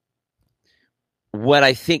 What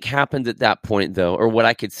I think happens at that point, though, or what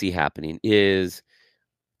I could see happening, is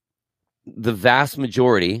the vast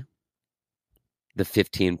majority, the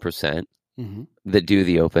 15% that do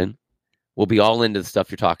the Open, will be all into the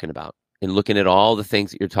stuff you're talking about and looking at all the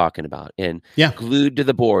things that you're talking about and glued to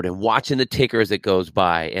the board and watching the ticker as it goes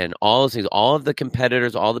by and all those things, all of the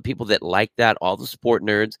competitors, all the people that like that, all the sport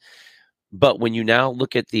nerds. But when you now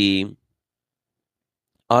look at the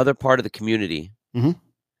other part of the community,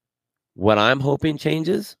 what I'm hoping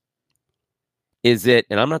changes is that,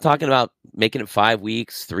 and I'm not talking about making it 5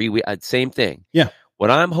 weeks, 3 weeks, same thing. Yeah.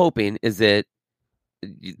 What I'm hoping is that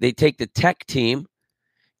they take the tech team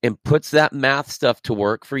and puts that math stuff to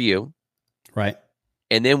work for you. Right.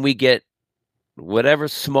 And then we get whatever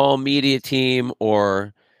small media team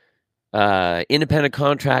or independent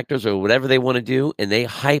contractors or whatever they want to do, and they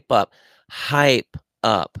hype up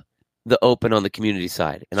the Open on the community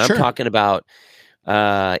side. And I'm talking about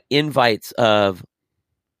invites of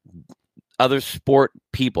other sport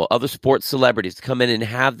people, other sports celebrities to come in and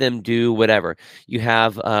have them do whatever. You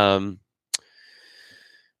have I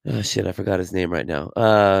forgot his name right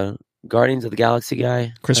now. Guardians of the Galaxy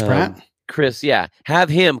guy. Chris Pratt. Chris, yeah. Have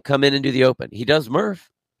him come in and do the Open. He does Murph.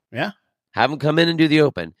 Yeah. Have him come in and do the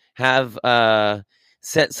Open. Have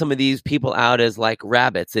set some of these people out as like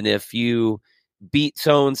rabbits. And if you beat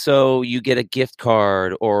so-and-so, you get a gift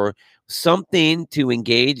card or something to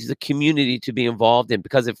engage the community to be involved in.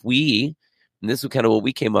 Because if we, and this is kind of what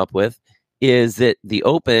we came up with, is that the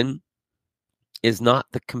Open is not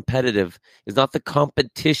the competitive, is not the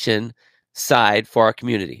competition side for our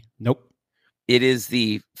community. Nope. It is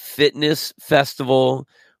the fitness festival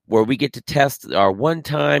where we get to test our one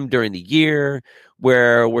time during the year,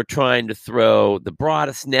 where we're trying to throw the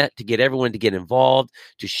broadest net to get everyone to get involved,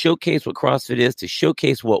 to showcase what CrossFit is, to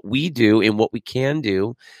showcase what we do and what we can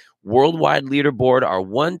do. Worldwide leaderboard, our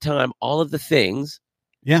one time, all of the things.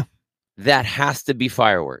 Yeah. That has to be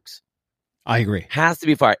fireworks. I agree. Has to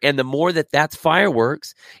be fire. And the more that's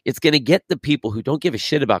fireworks, it's going to get the people who don't give a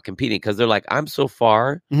shit about competing because they're like, I'm so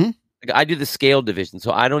far. Mm-hmm. Like, I do the scale division,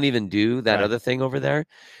 so I don't even do that other thing over there.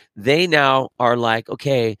 They now are like,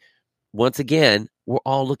 okay, once again, we're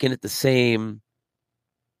all looking at the same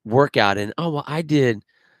workout. And, oh, well, I did,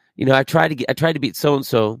 I tried to beat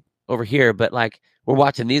so-and-so over here, but like we're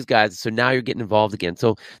watching these guys. So now you're getting involved again.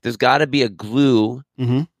 So there's got to be a glue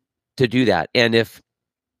to do that. And if,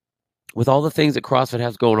 with all the things that CrossFit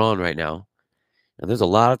has going on right now, and there's a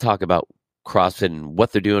lot of talk about CrossFit and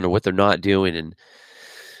what they're doing or what they're not doing and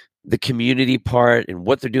the community part and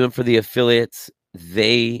what they're doing for the affiliates,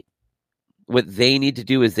 what they need to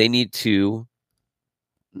do is they need to,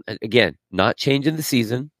 again, not changing the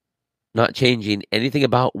season, not changing anything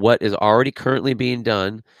about what is already currently being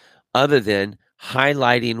done other than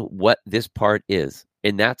highlighting what this part is.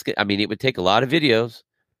 And that's, I mean, it would take a lot of videos,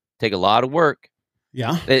 take a lot of work.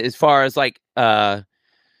 Yeah. As far as like,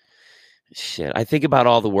 shit, I think about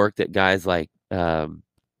all the work that guys like,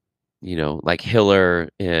 like Hiller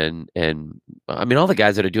and I mean, all the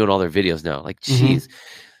guys that are doing all their videos now, like, geez,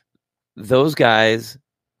 those guys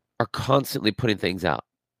are constantly putting things out.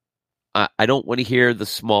 I don't want to hear the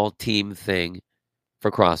small team thing for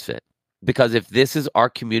CrossFit, because if this is our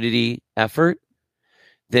community effort,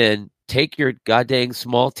 then take your goddamn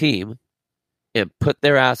small team and put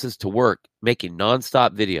their asses to work making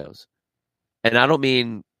nonstop videos. And I don't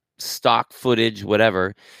mean stock footage,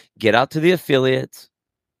 whatever. Get out to the affiliates,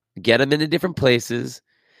 get them into different places,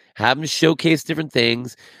 have them showcase different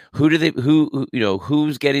things.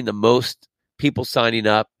 Who's getting the most people signing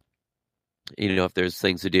up? If there's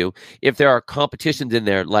things to do, if there are competitions in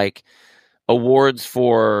there, like awards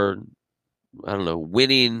for, I don't know,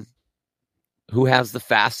 winning, who has the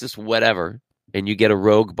fastest, whatever, and you get a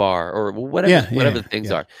Rogue bar or whatever the things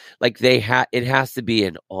are. Like it has to be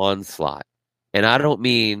an onslaught. And I don't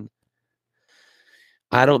mean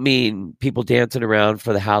people dancing around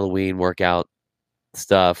for the Halloween workout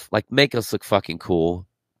stuff. Like, make us look fucking cool.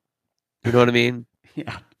 You know what I mean?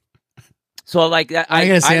 Yeah. So like that, I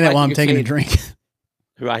gotta say that while I'm taking a drink.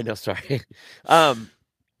 I know, sorry.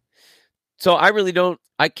 So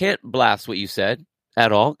I can't blast what you said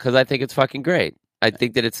at all, because I think it's fucking great. I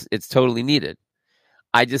think that it's totally needed.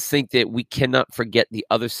 I just think that we cannot forget the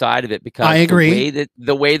other side of it, because I agree.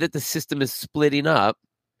 The way that the system is splitting up,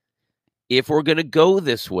 if we're going to go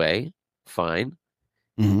this way, fine.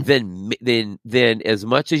 Then as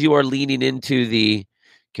much as you are leaning into the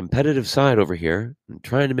competitive side over here and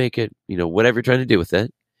trying to make it, whatever you're trying to do with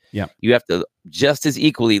it, you have to just as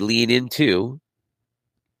equally lean into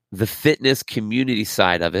the fitness community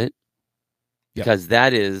side of it, because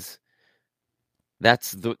that's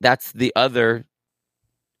the other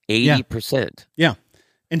 80%. Yeah.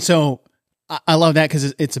 And so I love that,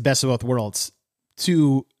 because it's the best of both worlds.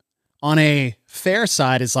 On a fair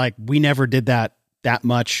side, is like, we never did that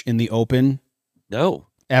much in the Open. No.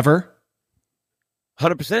 Ever.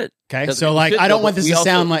 100%. Okay. So like, I don't want this to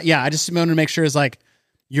sound like, I just want to make sure it's like,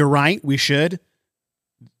 you're right. We should.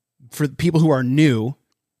 For people who are new,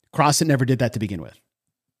 CrossFit never did that to begin with.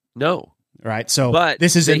 No. Right. So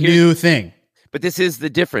this is a new thing. But this is the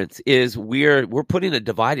difference, is we're putting a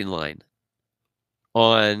dividing line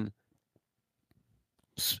on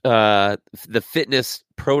the fitness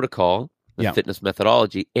protocol, the fitness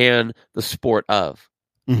methodology, and the sport of.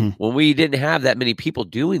 When we didn't have that many people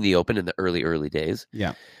doing the Open in the early days,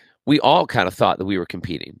 we all kind of thought that we were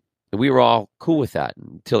competing. And we were all cool with that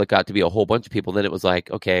until it got to be a whole bunch of people. Then it was like,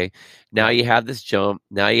 okay, now you have this jump.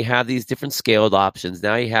 Now you have these different scaled options.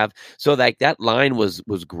 Now you have, so like that line was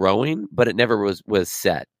growing, but it never was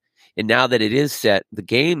set. And now that it is set, the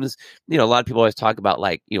games, a lot of people always talk about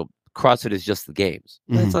like, CrossFit is just the games.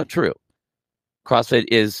 That's not true. CrossFit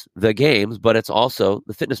is the games, but it's also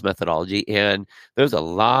the fitness methodology. And there's a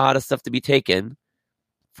lot of stuff to be taken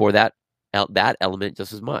for that element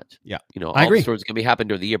just as much. Yeah. All I agree. the stories can be happening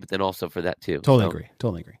during the year, but then also for that too. Totally agree.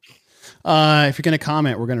 If you're going to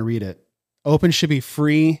comment, we're going to read it. Open should be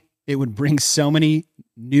free. It would bring so many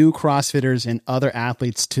new CrossFitters and other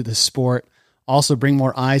athletes to the sport. Also bring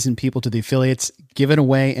more eyes and people to the affiliates. Give it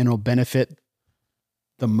away and it'll benefit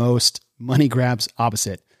the most. Money grabs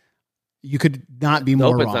opposite. You could not be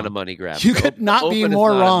more Open's wrong. not a money grab. You could not be Open is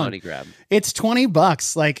more not a wrong. money grab. It's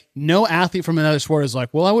 $20. Like, no athlete from another sport is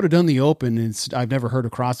like, well, I would have done the Open. And I've never heard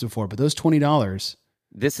of CrossFit before, but those $20.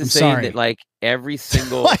 This is I'm saying sorry. that like every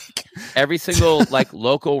single like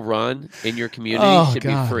local run in your community should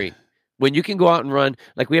be free. When you can go out and run,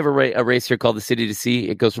 like we have a race here called the City to Sea.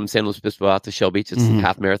 It goes from San Luis Obispo out to Shell Beach. It's a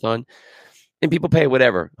half marathon. And people pay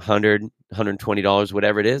whatever, $100, $120,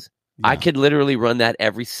 whatever it is. Yeah. I could literally run that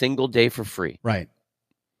every single day for free. Right.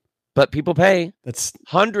 But people pay that's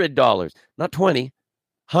 $100, not $20,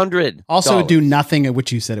 $100. Also would do nothing at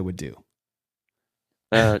what you said it would do.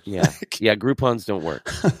 Yeah. Groupons don't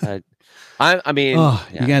work. I mean,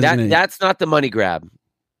 you guys that's not the money grab.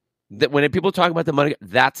 That when people talk about the money,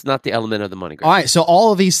 that's not the element of the money grab. All right. So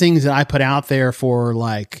all of these things that I put out there for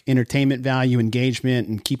like entertainment value, engagement,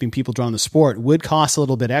 and keeping people drawn to the sport would cost a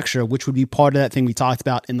little bit extra, which would be part of that thing we talked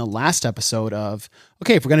about in the last episode of,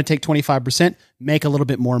 okay, if we're going to take 25%, make a little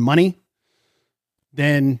bit more money,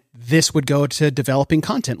 then this would go to developing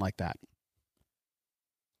content like that.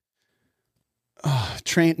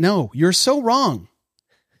 No, you're so wrong.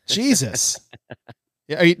 Jesus.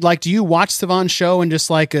 Are you, like, do you watch Savon's show and just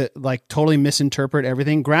like totally misinterpret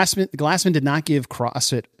everything? Glassman did not give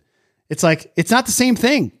CrossFit. It's like, it's not the same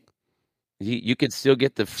thing. You could still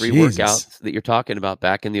get the free workouts that you're talking about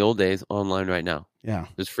back in the old days online right now. Yeah.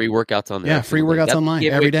 There's free workouts on there. Yeah. Free workouts online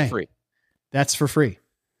every day. Free. That's for free.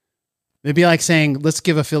 It'd be like saying, let's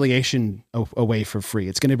give affiliation away for free.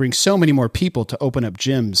 It's going to bring so many more people to open up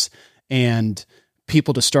gyms and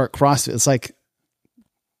people to start CrossFit. It's like,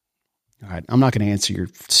 all right, I'm not going to answer your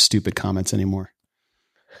stupid comments anymore.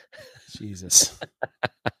 Jesus.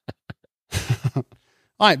 All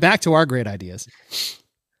right, back to our great ideas.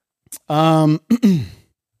 Yeah,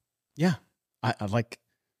 I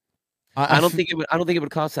don't think it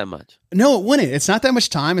would cost that much. No, it wouldn't. It's not that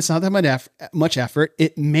much time. It's not that much effort.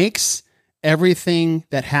 It makes everything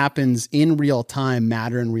that happens in real time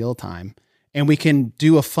matter in real time, and we can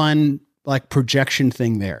do a fun like projection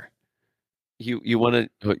thing there. You want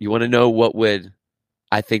to know what would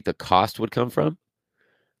I think the cost would come from?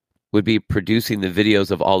 Would be producing the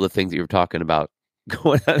videos of all the things that you were talking about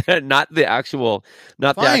going on there, not the actual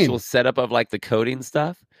setup of like the coding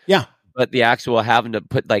stuff. Yeah. But the actual having to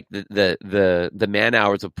put like the man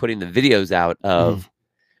hours of putting the videos out of,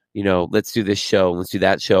 let's do this show, let's do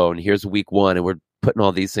that show, and here's week 1, and we're putting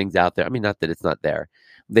all these things out there. I mean, not that it's not there.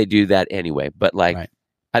 They do that anyway, but like right.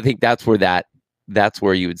 I think that's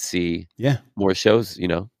where you would see more shows,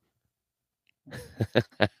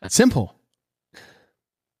 Simple.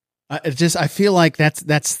 I feel like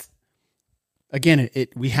that's again,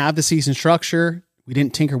 we have the season structure. We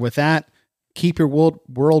didn't tinker with that. Keep your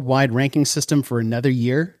worldwide ranking system for another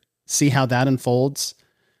year. See how that unfolds.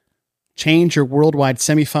 Change your worldwide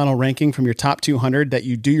semifinal ranking from your top 200 that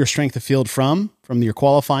you do your strength of field from your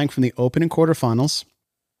qualifying from the open and quarterfinals.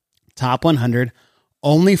 Top 100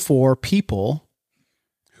 only for people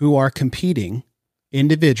who are competing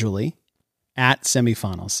individually at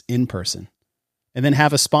semifinals in person, and then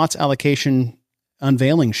have a spots allocation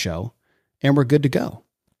unveiling show, and we're good to go.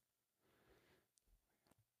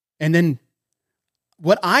 And then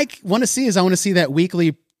what I want to see is I want to see that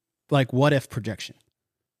weekly, like, what if projection.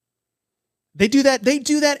 They do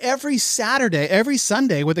that every Saturday, every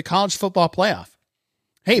Sunday with the college football playoff.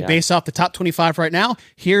 Hey, based off the top 25 right now,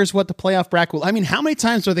 here's what the playoff bracket will. I mean, how many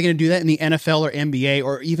times are they going to do that in the NFL or NBA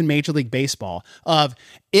or even Major League Baseball? Of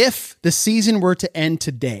if the season were to end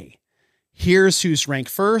today, here's who's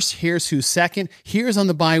ranked first, here's who's second, here's on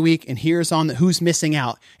the bye week, and here's on who's missing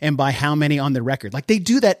out and by how many on the record. Like, they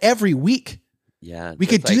do that every week. Yeah, we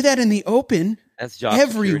could do that in the open. That's job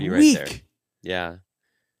every week. Right there. Yeah.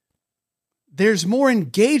 There's more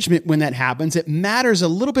engagement when that happens. It matters a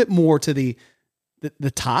little bit more to the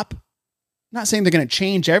top. I'm not saying they're going to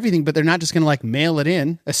change everything, but they're not just going to like mail it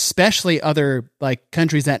in, especially other like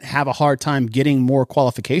countries that have a hard time getting more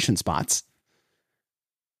qualification spots.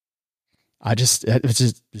 It's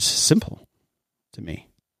just simple to me.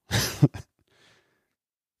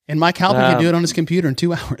 And Mike Halpin can do it on his computer in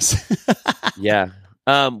 2 hours. Yeah.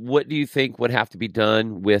 What do you think would have to be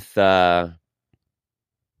done with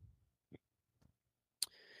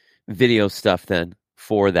video stuff then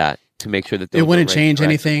for that to make sure that it wouldn't change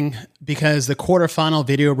anything, because the quarterfinal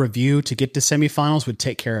video review to get to semifinals would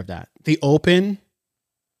take care of that. The open,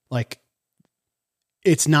 like,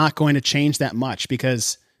 it's not going to change that much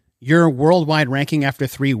because your worldwide ranking after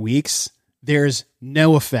 3 weeks, there's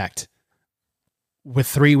no effect with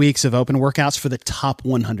 3 weeks of open workouts for the top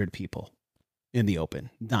 100 people in the open.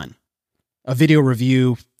 Done. A video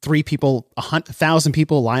review, 3 people, 1,000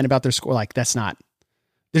 people lying about their score. Like that's not,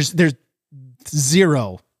 there's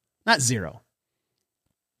zero, not zero,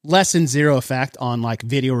 less than zero effect on like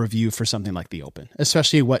video review for something like the open,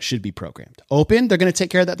 especially what should be programmed. Open, they're going to take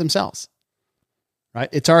care of that themselves, right?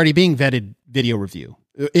 It's already being vetted video review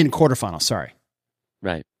in quarterfinals. Sorry.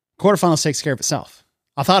 Right. Quarterfinals takes care of itself.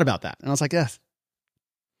 I thought about that and I was like, yeah,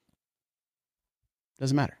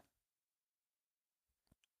 doesn't matter.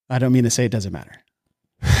 I don't mean to say it doesn't matter.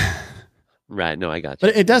 Right. No, I got you.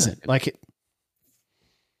 But it doesn't. Like it.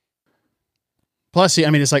 Plus, I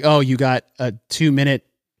mean, it's like, oh, you got a 2-minute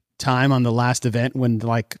time on the last event when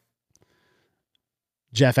like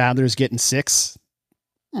Jeff Adler's getting 6.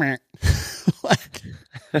 Like,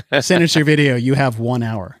 finish your video. You have 1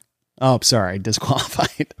 hour. Oh, sorry.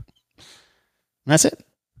 Disqualified. That's it.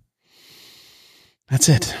 That's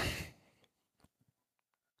it.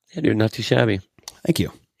 Yeah, dude, not too shabby. Thank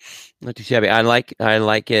you. Not too shabby. I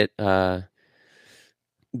like it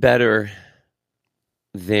better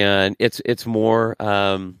than it's more.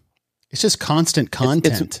 It's just constant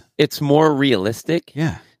content. It's more realistic.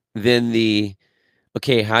 Yeah. Than the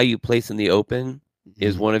how you place in the open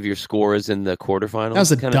is one of your scores in the quarterfinals. That was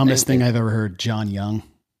the dumbest thing I've ever heard. John Young.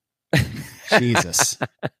 Jesus.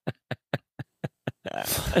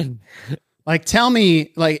 Like, tell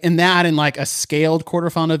me, like, in like a scaled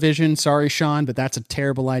quarterfinal division. Sorry, Sean, but that's a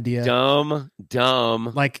terrible idea.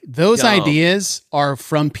 Dumb. Like, those ideas are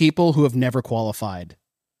from people who have never qualified.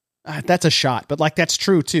 That's a shot, but like, that's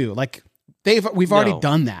true too. Like, we've already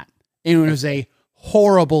done that. And it was a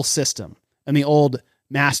horrible system in the old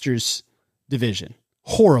Masters division.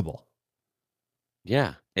 Horrible.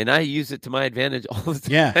 Yeah. And I use it to my advantage all the time.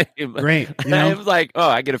 Yeah, great. You know? I was like, oh,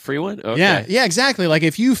 I get a free one? Okay. Yeah, exactly. Like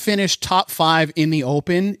if you finish top 5 in the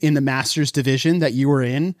open in the Masters division that you were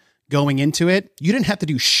in going into it, you didn't have to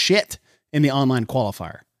do shit in the online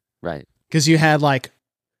qualifier. Right. Because you had like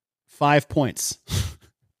 5 points.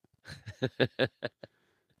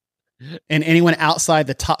 And anyone outside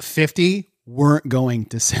the top 50 weren't going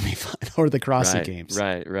to semifinal or the CrossFit Games.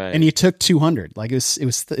 Right. And you took 200. Like it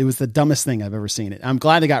was the dumbest thing I've ever seen it. I'm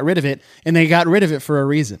glad they got rid of it, and they got rid of it for a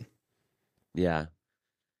reason. Yeah.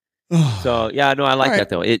 So yeah, no, I like that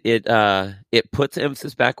though. It puts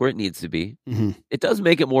emphasis back where it needs to be. Mm-hmm. It does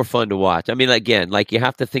make it more fun to watch. I mean, again, like you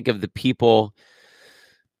have to think of the people,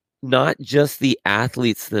 not just the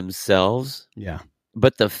athletes themselves. Yeah.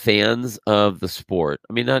 But the fans of the sport.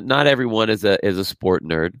 I mean, not everyone is a sport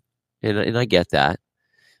nerd. And I get that.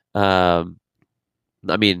 I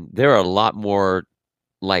mean, there are a lot more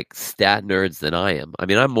like stat nerds than I am. I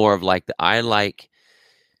mean, I'm more of like the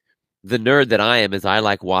nerd that I am is I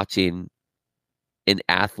like watching an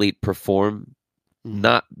athlete perform,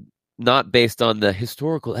 not based on the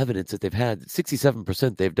historical evidence that they've had.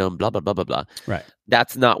 67% they've done blah blah blah blah blah. Right.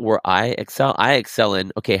 That's not where I excel. I excel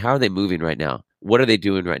in how are they moving right now? What are they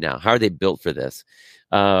doing right now? How are they built for this?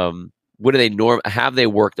 What do they have they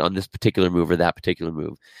worked on this particular move or that particular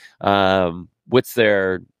move? What's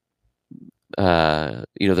their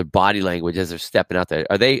their body language as they're stepping out there?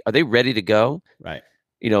 Are they ready to go? Right.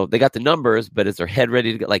 They got the numbers, but is their head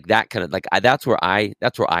ready to go? Like that kind of that's where I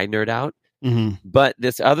nerd out. Mm-hmm. But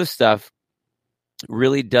this other stuff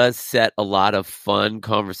really does set a lot of fun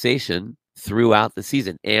conversation throughout the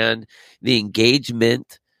season, and the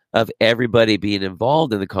engagement of everybody being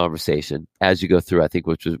involved in the conversation as you go through, I think,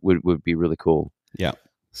 which would be really cool. Yeah.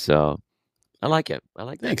 So I like it. I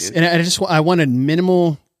like that. Thanks. Dude. And I wanted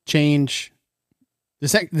minimal change.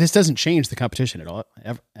 This doesn't change the competition at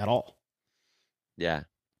all. Yeah.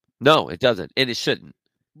 No, it doesn't. And it shouldn't.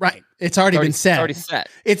 Right. It's already been set. It's already set.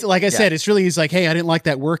 It's like I said, it's really, like, hey, I didn't like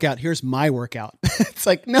that workout. Here's my workout. It's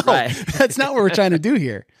like, no, that's not what we're trying to do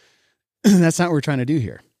here. That's not what we're trying to do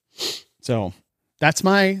here. So that's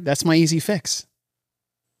my easy fix.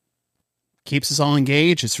 Keeps us all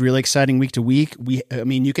engaged. It's really exciting week to week.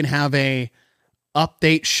 You can have a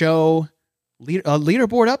update show, a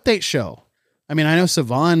leaderboard update show. I mean, I know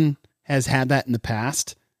Savon has had that in the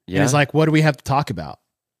past. Yeah. And it's like, what do we have to talk about?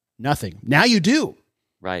 Nothing. Now you do.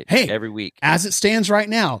 Right. Hey, every week. As it stands right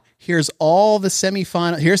now, here's all the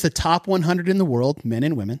semifinal. Here's the top 100 in the world, men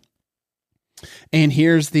and women. And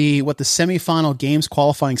here's what the semifinal games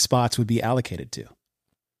qualifying spots would be allocated to.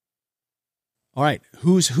 All right.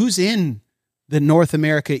 Who's in the North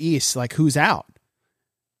America East? Like, who's out?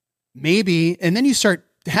 Maybe. And then you start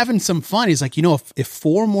having some fun. He's like, if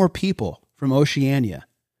 4 more people from Oceania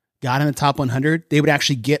got in the top 100, they would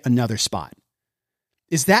actually get another spot.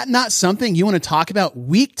 Is that not something you want to talk about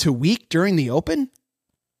week to week during the Open?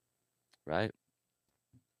 Right.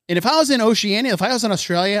 And if I was in Oceania, if I was in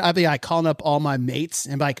Australia, I'd be like calling up all my mates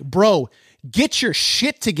and be like, bro, get your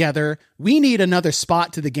shit together. We need another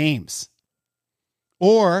spot to the games.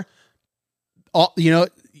 Or,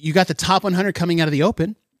 you got the top 100 coming out of the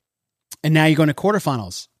Open, and now you're going to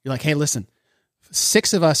quarterfinals. You're like, hey, listen,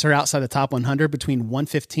 6 of us are outside the top 100 between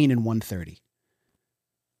 115 and 130.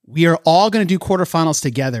 We are all going to do quarterfinals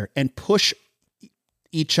together and push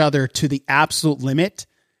each other to the absolute limit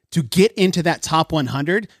to get into that top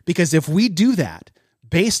 100. Because if we do that,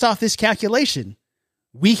 based off this calculation,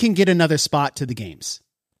 we can get another spot to the games.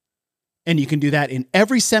 And you can do that in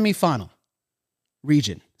every semifinal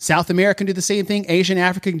region. South America can do the same thing. Asia and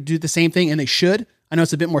Africa can do the same thing, and they should. I know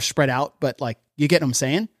it's a bit more spread out, but like, you get what I'm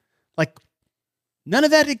saying? Like, none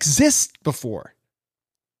of that exists before.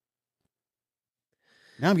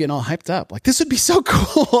 Now I'm getting all hyped up. Like, this would be so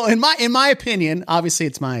cool. In my opinion, obviously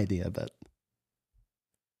it's my idea, but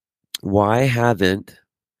why haven't,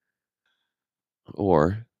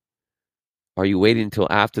 or are you waiting until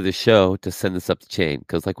after the show to send this up the chain?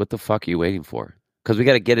 Because like, what the fuck are you waiting for? Because we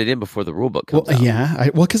got to get it in before the rule book comes out. Yeah.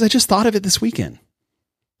 Because I just thought of it this weekend.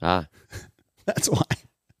 That's why.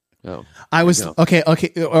 Oh, I was okay.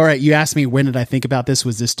 All right. You asked me, when did I think about this?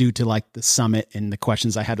 Was this due to like the summit and the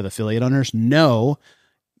questions I had with affiliate owners? No,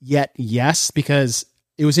 yet yes, because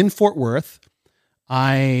it was in Fort Worth.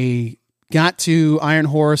 I got to Iron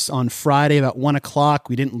Horse on Friday about 1:00.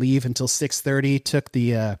 We didn't leave until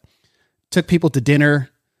 6:30. Took people to dinner.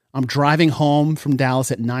 I'm driving home from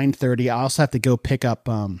Dallas at 9:30. I also have to go pick up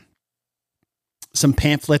some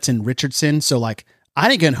pamphlets in Richardson. So like, I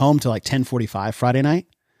didn't get home till like 10:45 Friday night,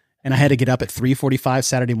 and I had to get up at 3:45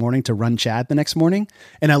 Saturday morning to run Chad the next morning.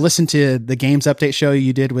 And I listened to the games update show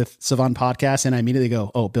you did with Savan podcast, and I immediately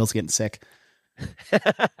go, "Oh, Bill's getting sick."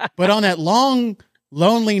 But on that long,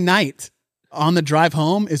 lonely night on the drive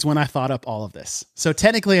home is when I thought up all of this. So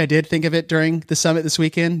technically I did think of it during the summit this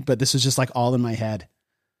weekend, but this was just like all in my head.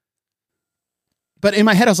 But in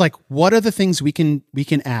my head, I was like, what are the things we can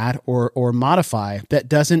add or modify that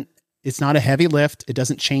doesn't, it's not a heavy lift. It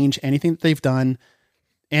doesn't change anything that they've done.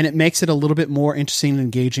 And it makes it a little bit more interesting and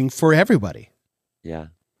engaging for everybody. Yeah.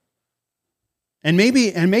 And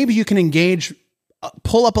maybe you can engage,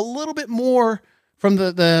 pull up a little bit more from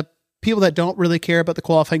the people that don't really care about the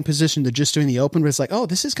qualifying position. They're just doing the Open, but it's like, oh,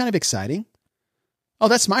 this is kind of exciting. Oh,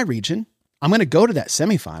 that's my region. I'm going to go to that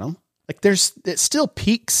semifinal. Like it still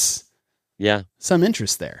piques some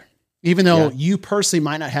interest there, even though you personally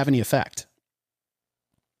might not have any effect.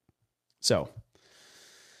 So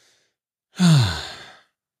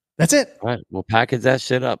that's it. All right. We'll package that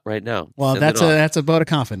shit up right now. Well, that's a vote of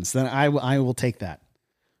confidence. Then I will take that.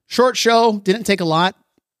 Short show. Didn't take a lot.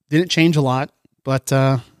 Didn't change a lot, but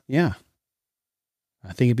yeah,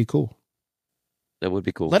 I think it'd be cool. That would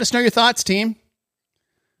be cool. Let us know your thoughts, team.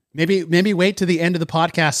 Maybe wait to the end of the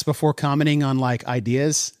podcast before commenting on like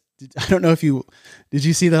ideas. I don't know if did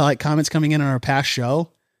you see the like comments coming in on our past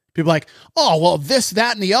show? People like, oh, well, this,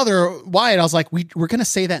 that, and the other. Wyatt, I was like, we're going to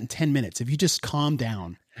say that in 10 minutes. If you just calm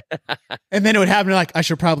down. And then it would happen like, I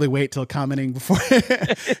should probably wait till commenting before,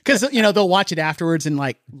 because, they'll watch it afterwards in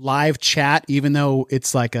like live chat, even though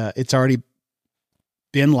it's like it's already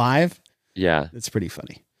been live. Yeah. It's pretty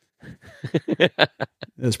funny.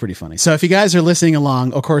 It's pretty funny. So if you guys are listening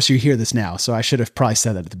along, of course you hear this now. So I should have probably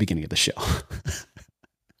said that at the beginning of the show.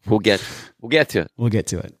 We'll get to it. We'll get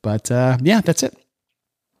to it. But yeah, that's it.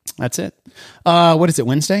 That's it. What is it?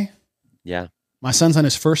 Wednesday? Yeah. My son's on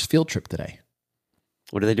his first field trip today.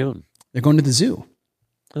 What are they doing? They're going to the zoo.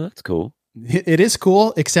 Oh, that's cool. It is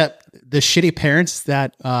cool, except the shitty parents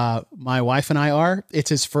that my wife and I are. It's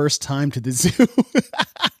his first time to the zoo.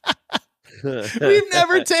 We've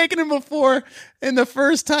never taken him before, and the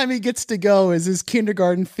first time he gets to go is his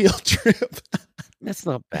kindergarten field trip. That's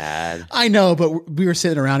not bad. I know, but we were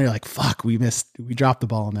sitting around here like, fuck, we dropped the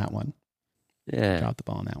ball on that one. Yeah. Dropped the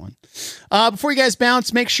ball on that one. Before you guys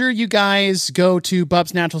bounce, make sure you guys go to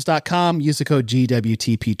bubsnaturals.com. Use the code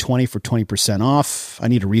GWTP20 for 20% off. I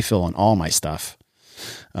need a refill on all my stuff.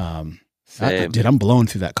 Dude, I'm blowing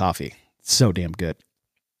through that coffee. It's so damn good.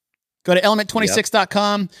 Go to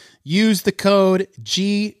element26.com. Use the code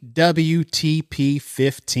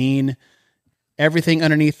GWTP15. Everything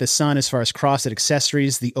underneath the sun as far as CrossFit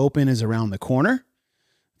accessories. The Open is around the corner.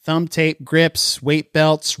 Thumb tape, grips, weight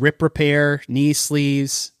belts, rip repair, knee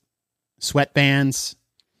sleeves, sweatbands.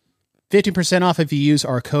 15% off if you use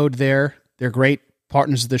our code there. They're great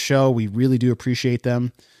partners of the show. We really do appreciate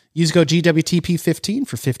them. Use code GWTP15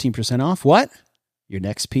 for 15% off. What? Your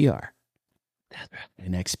next PR. That's right. Your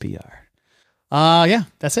next PR. Yeah,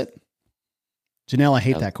 that's it. Janelle, I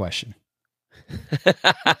hate that question.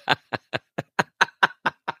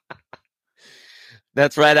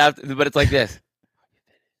 That's right after, but it's like this.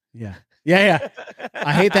 Yeah.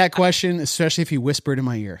 I hate that question, especially if you whispered in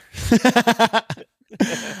my ear.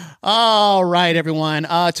 All right, everyone.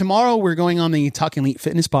 Tomorrow we're going on the Talking Elite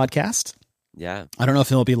Fitness podcast. Yeah. I don't know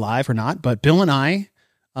if it'll be live or not, but Bill and I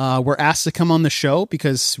were asked to come on the show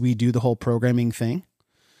because we do the whole programming thing.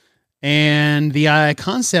 And the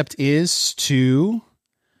concept is to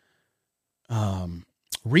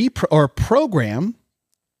program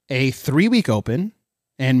a 3-week open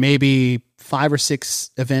and maybe 5 or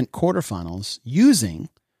 6 event quarterfinals using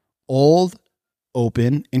old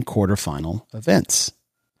open and quarterfinal events.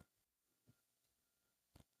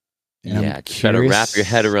 And yeah, just try to wrap your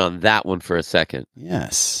head around that one for a second.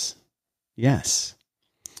 Yes.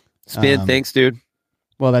 Spin, thanks, dude.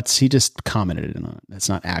 Well, he just commented on it. That's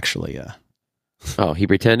not actually Oh, he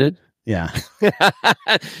pretended? Yeah.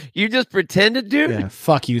 You just pretended, dude? Yeah,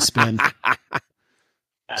 fuck you, Spin.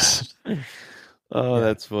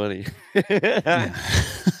 That's funny.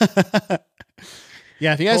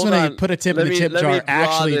 Yeah, if you guys want to put a tip in the tip jar,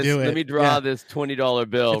 actually do it. Let me draw this $20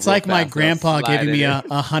 bill. It's like my grandpa giving me a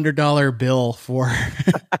 $100 bill for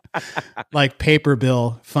like paper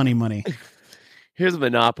bill, funny money. Here's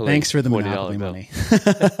Monopoly. Thanks for the Monopoly money.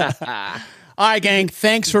 All right, gang.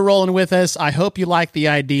 Thanks for rolling with us. I hope you like the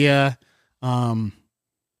idea.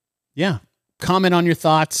 Yeah. Comment on your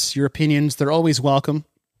thoughts, your opinions. They're always welcome.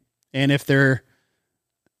 And if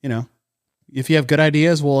if you have good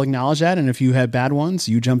ideas, we'll acknowledge that. And if you had bad ones,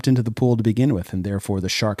 you jumped into the pool to begin with, and therefore the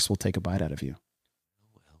sharks will take a bite out of you.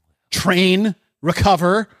 Train,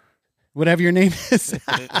 recover, whatever your name is.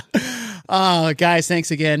 Guys,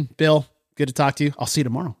 thanks again. Bill, good to talk to you. I'll see you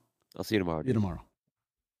tomorrow. I'll see you tomorrow. See you tomorrow.